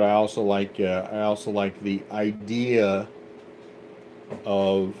 But I also like the idea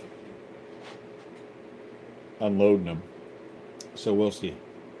of unloading them. So we'll see.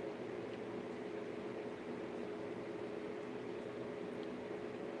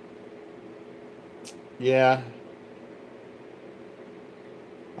 Yeah.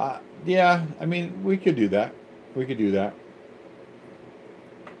 Yeah, I mean, we could do that. We could do that.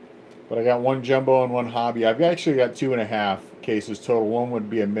 But I got 1 jumbo and 1 hobby. I've actually got 2.5 cases total. One would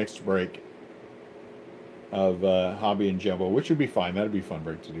be a mixed break of hobby and jumbo, which would be fine. That'd be a fun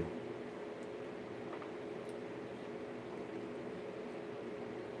break to do.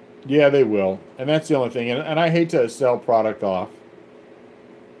 Yeah, they will. And that's the only thing. And I hate to sell product off.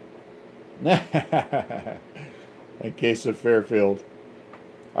 A case of Fairfield.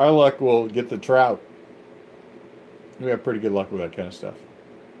 Our luck will get the trout. We have pretty good luck with that kind of stuff.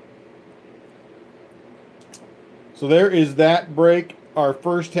 So there is that break. Our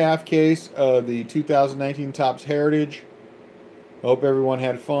first half case of the 2019 Topps Heritage. Hope everyone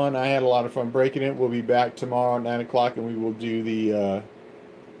had fun. I had a lot of fun breaking it. We'll be back tomorrow at 9 o'clock, and we will do the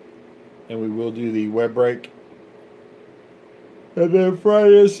web break. And then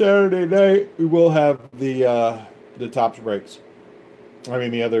Friday and Saturday night, we will have the Topps breaks. I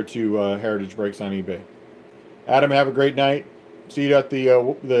mean, the other 2 Heritage breaks on eBay. Adam, have a great night. See you at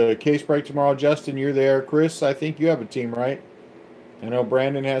the case break tomorrow. Justin, you're there. Chris, I think you have a team, right? I know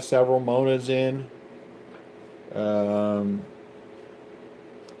Brandon has several. Mona's in. So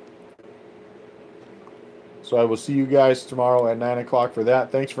I will see you guys tomorrow at 9 o'clock for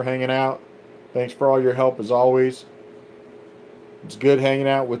that. Thanks for hanging out. Thanks for all your help as always. It's good hanging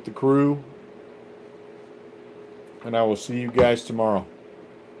out with the crew. And I will see you guys tomorrow.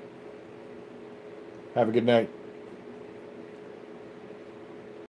 Have a good night.